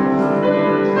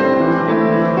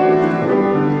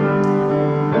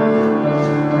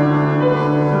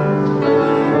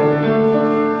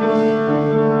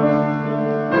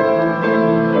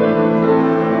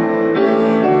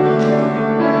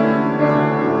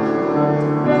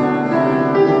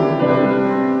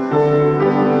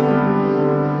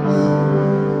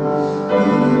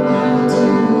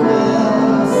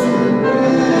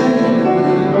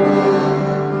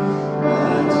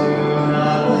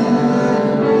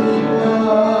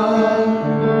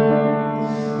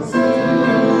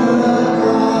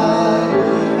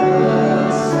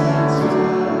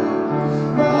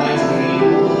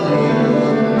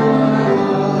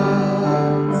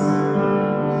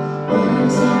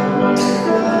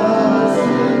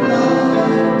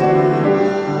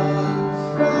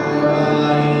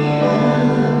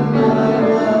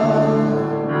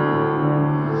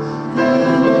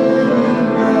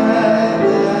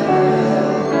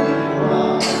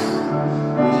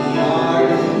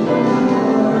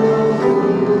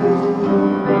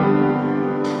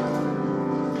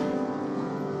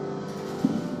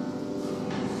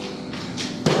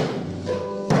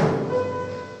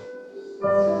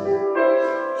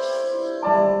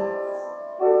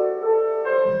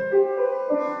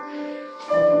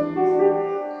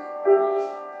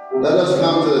 Let us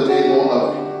come to the table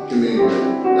of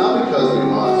communion, not because we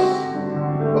must,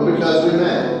 but because we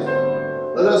may.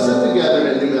 Let us sit together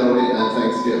in humility and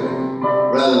thanksgiving,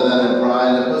 rather than in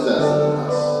pride and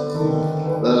possessiveness.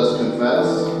 Let us confess,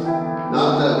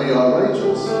 not that we are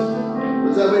righteous,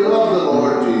 but that we love the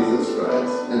Lord Jesus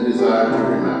Christ and desire to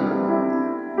remember.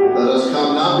 Let us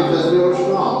come not because we are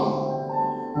strong,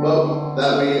 but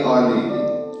that we are needy,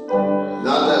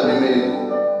 not that we may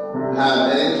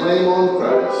have any claim on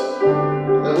Christ,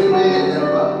 that we may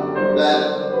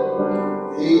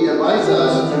that He invites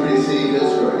us to receive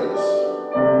His grace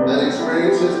and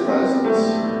experience His presence.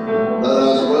 Let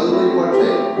us willingly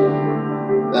partake,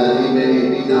 that He may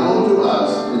be known to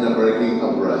us in the breaking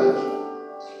of bread.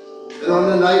 And on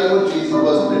the night when Jesus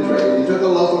was betrayed, He took a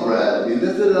loaf of bread, He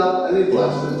lifted it up, and He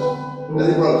blessed it, and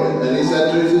He broke it, and He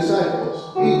said to His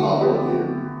disciples, "Eat all of you,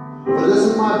 for this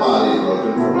is my body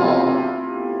broken for all.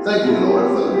 Thank you, Lord,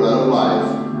 for the bread of life,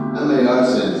 and may our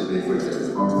sins be forgiven."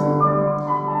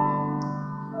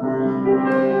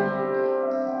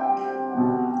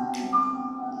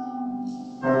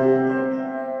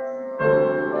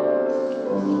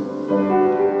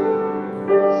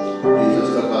 Jesus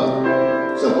took up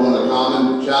some of the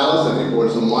common chalice, and He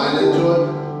poured some wine into it,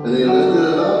 and He lifted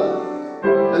it up,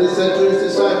 and He said to His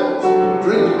disciples,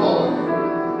 "Drink all of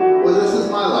you, for this is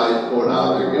my life poured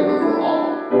out and given for all,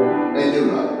 a new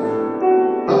life.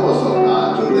 Help us, O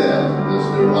God, to live this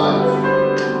new life."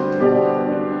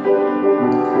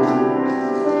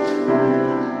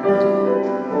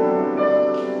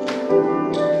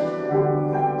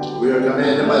 We are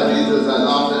commanded by Jesus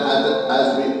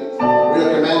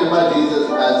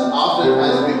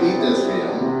as we eat this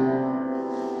meal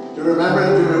to remember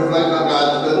and to reflect on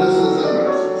God's goodnesses and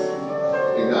mercies.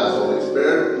 In God's Holy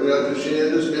Spirit, we are to share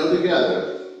this meal together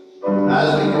as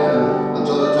we can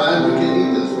until the time we can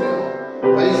eat this meal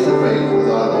face to face with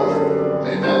our Lord.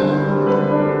 Amen.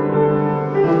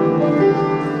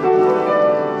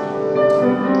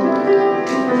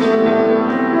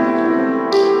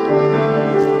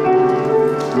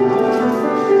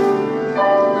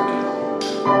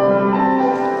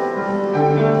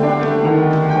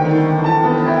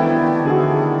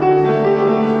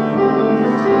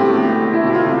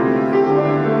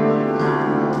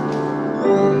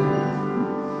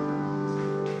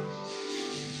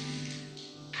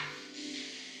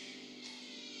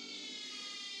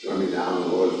 Join me now in the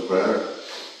Lord's Prayer.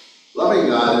 Loving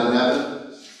God in heaven,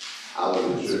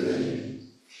 hallowed is your name.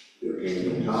 Your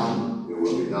kingdom come, your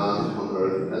will be done on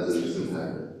earth as it is in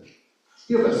heaven.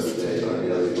 Give us today our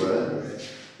daily bread,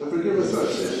 and forgive us our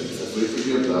sins as we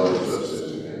forgive those who have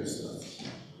sinned against us.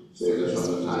 Save us from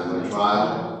the time of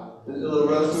trial, and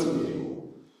deliver us from evil.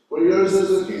 For yours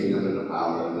is the kingdom and the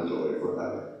power and the glory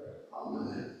forever.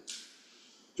 Amen.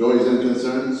 Joys and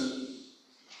concerns.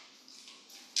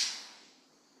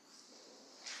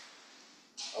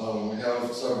 We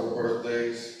have several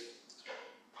birthdays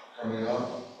coming up.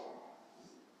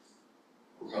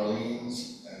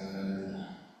 Colleen's and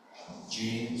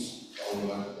Jean's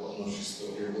although I don't know if she's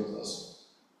still here with us.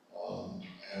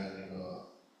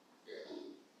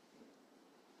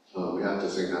 We have to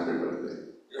sing happy birthday.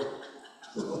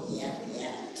 Yeah,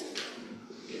 yeah.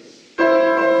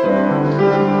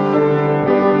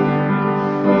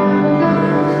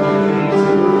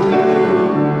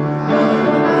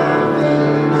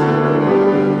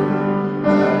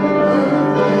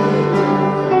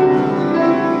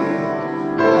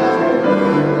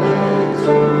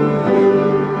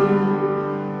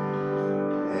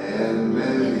 And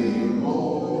many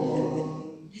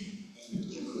more.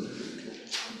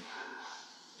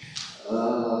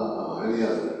 Any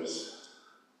others?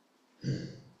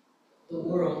 The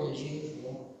world as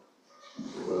usual.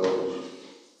 Well,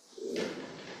 yeah.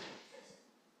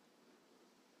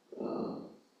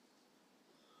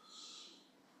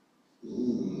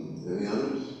 Any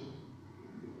others?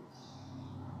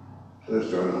 Let's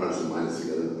join our hearts and minds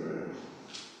together in prayer.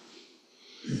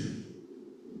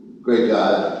 Great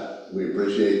God, we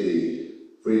appreciate the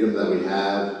freedom that we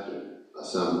have to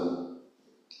assemble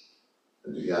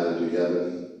and to gather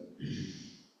together.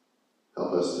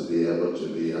 Help us to be able to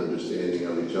be understanding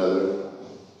of each other.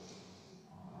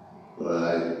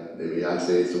 But maybe I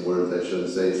say some words I shouldn't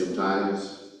say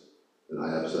sometimes, and I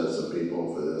upset some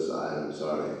people for this. I am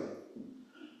sorry.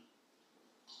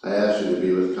 I ask you to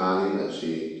be with Connie as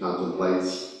she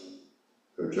contemplates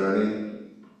her journey.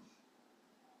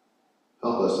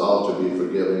 Help us all to be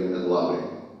forgiving and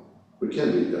loving. We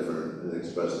can be different and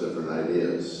express different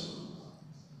ideas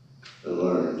and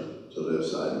learn to live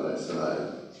side by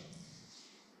side.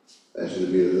 I ask you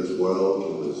to be with this world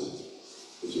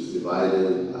which is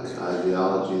divided by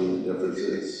ideology and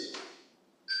differences.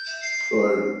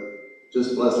 Lord,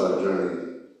 just bless our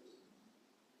journey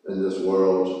in this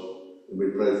world, and we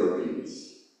pray for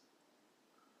peace.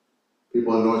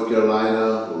 People in North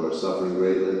Carolina who are suffering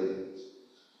greatly,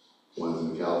 ones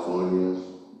in California,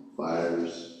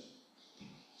 fires,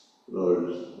 Lord,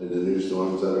 and the new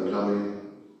storms that are coming.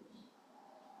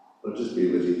 Lord, just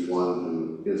be with each one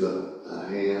who gives a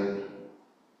hand.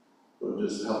 Lord,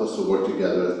 just help us to work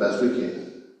together as best we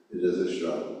can. It is a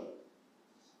struggle.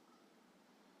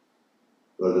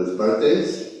 Lord, it's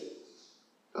birthdays,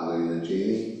 Colleen and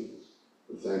Jeannie,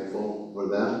 we're thankful for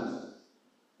them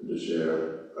and to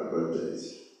share our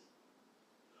birthdays.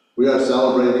 We are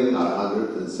celebrating our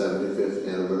 175th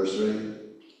anniversary.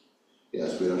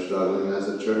 Yes, we are struggling as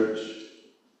a church,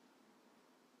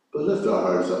 but lift our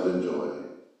hearts up in joy,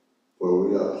 for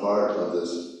we are part of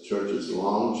this church's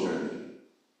long journey,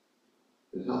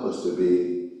 and help us to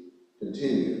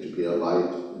continue to be a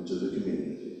light into the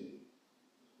community.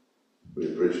 We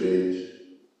appreciate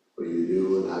what you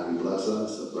do and how you bless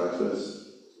us at breakfast.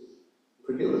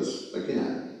 Forgive us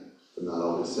again for not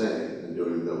always saying and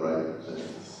doing the right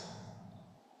things.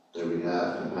 May we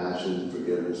have compassion,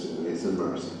 forgiveness, and grace and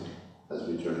mercy as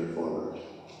we journey forward.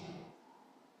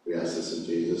 We ask this in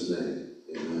Jesus' name.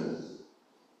 Amen.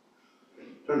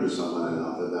 Turn to someone and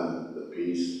offer them the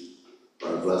peace,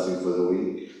 our blessing for the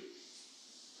week.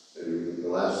 May we be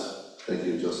blessed. Thank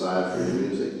you, Josiah, for your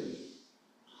music.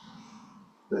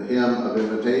 The hymn of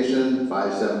invitation,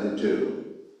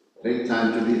 572. Take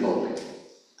time to be holy.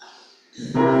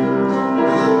 Thank you.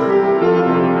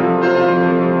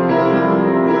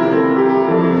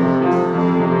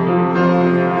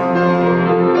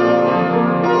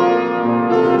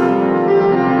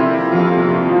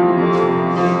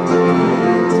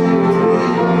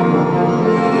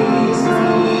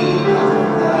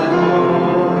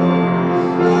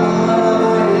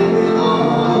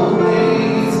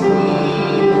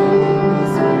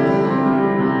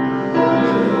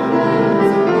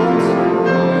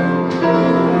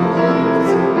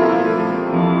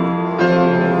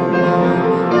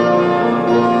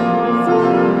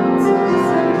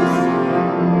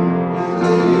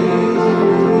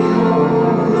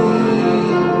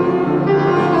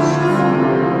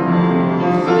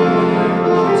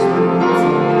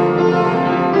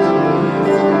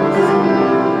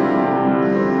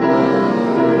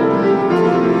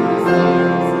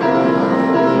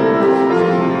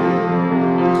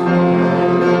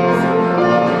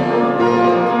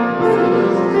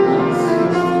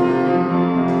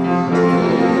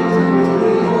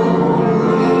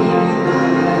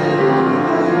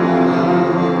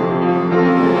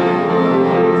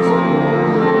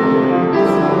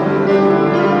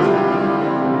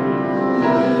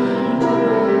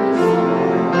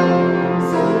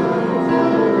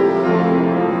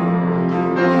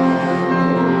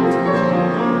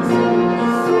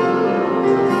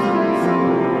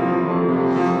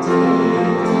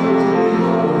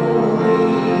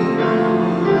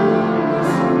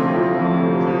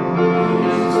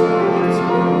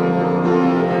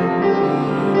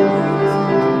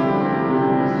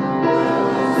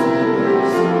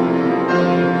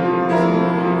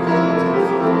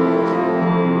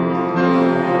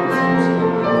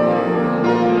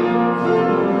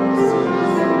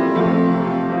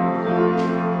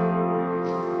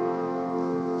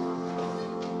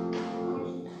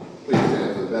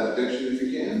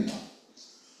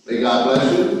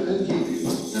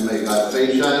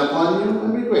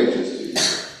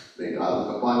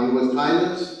 upon you with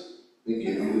kindness and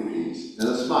give you peace and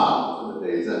a smile for the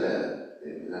days ahead.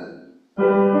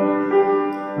 Amen.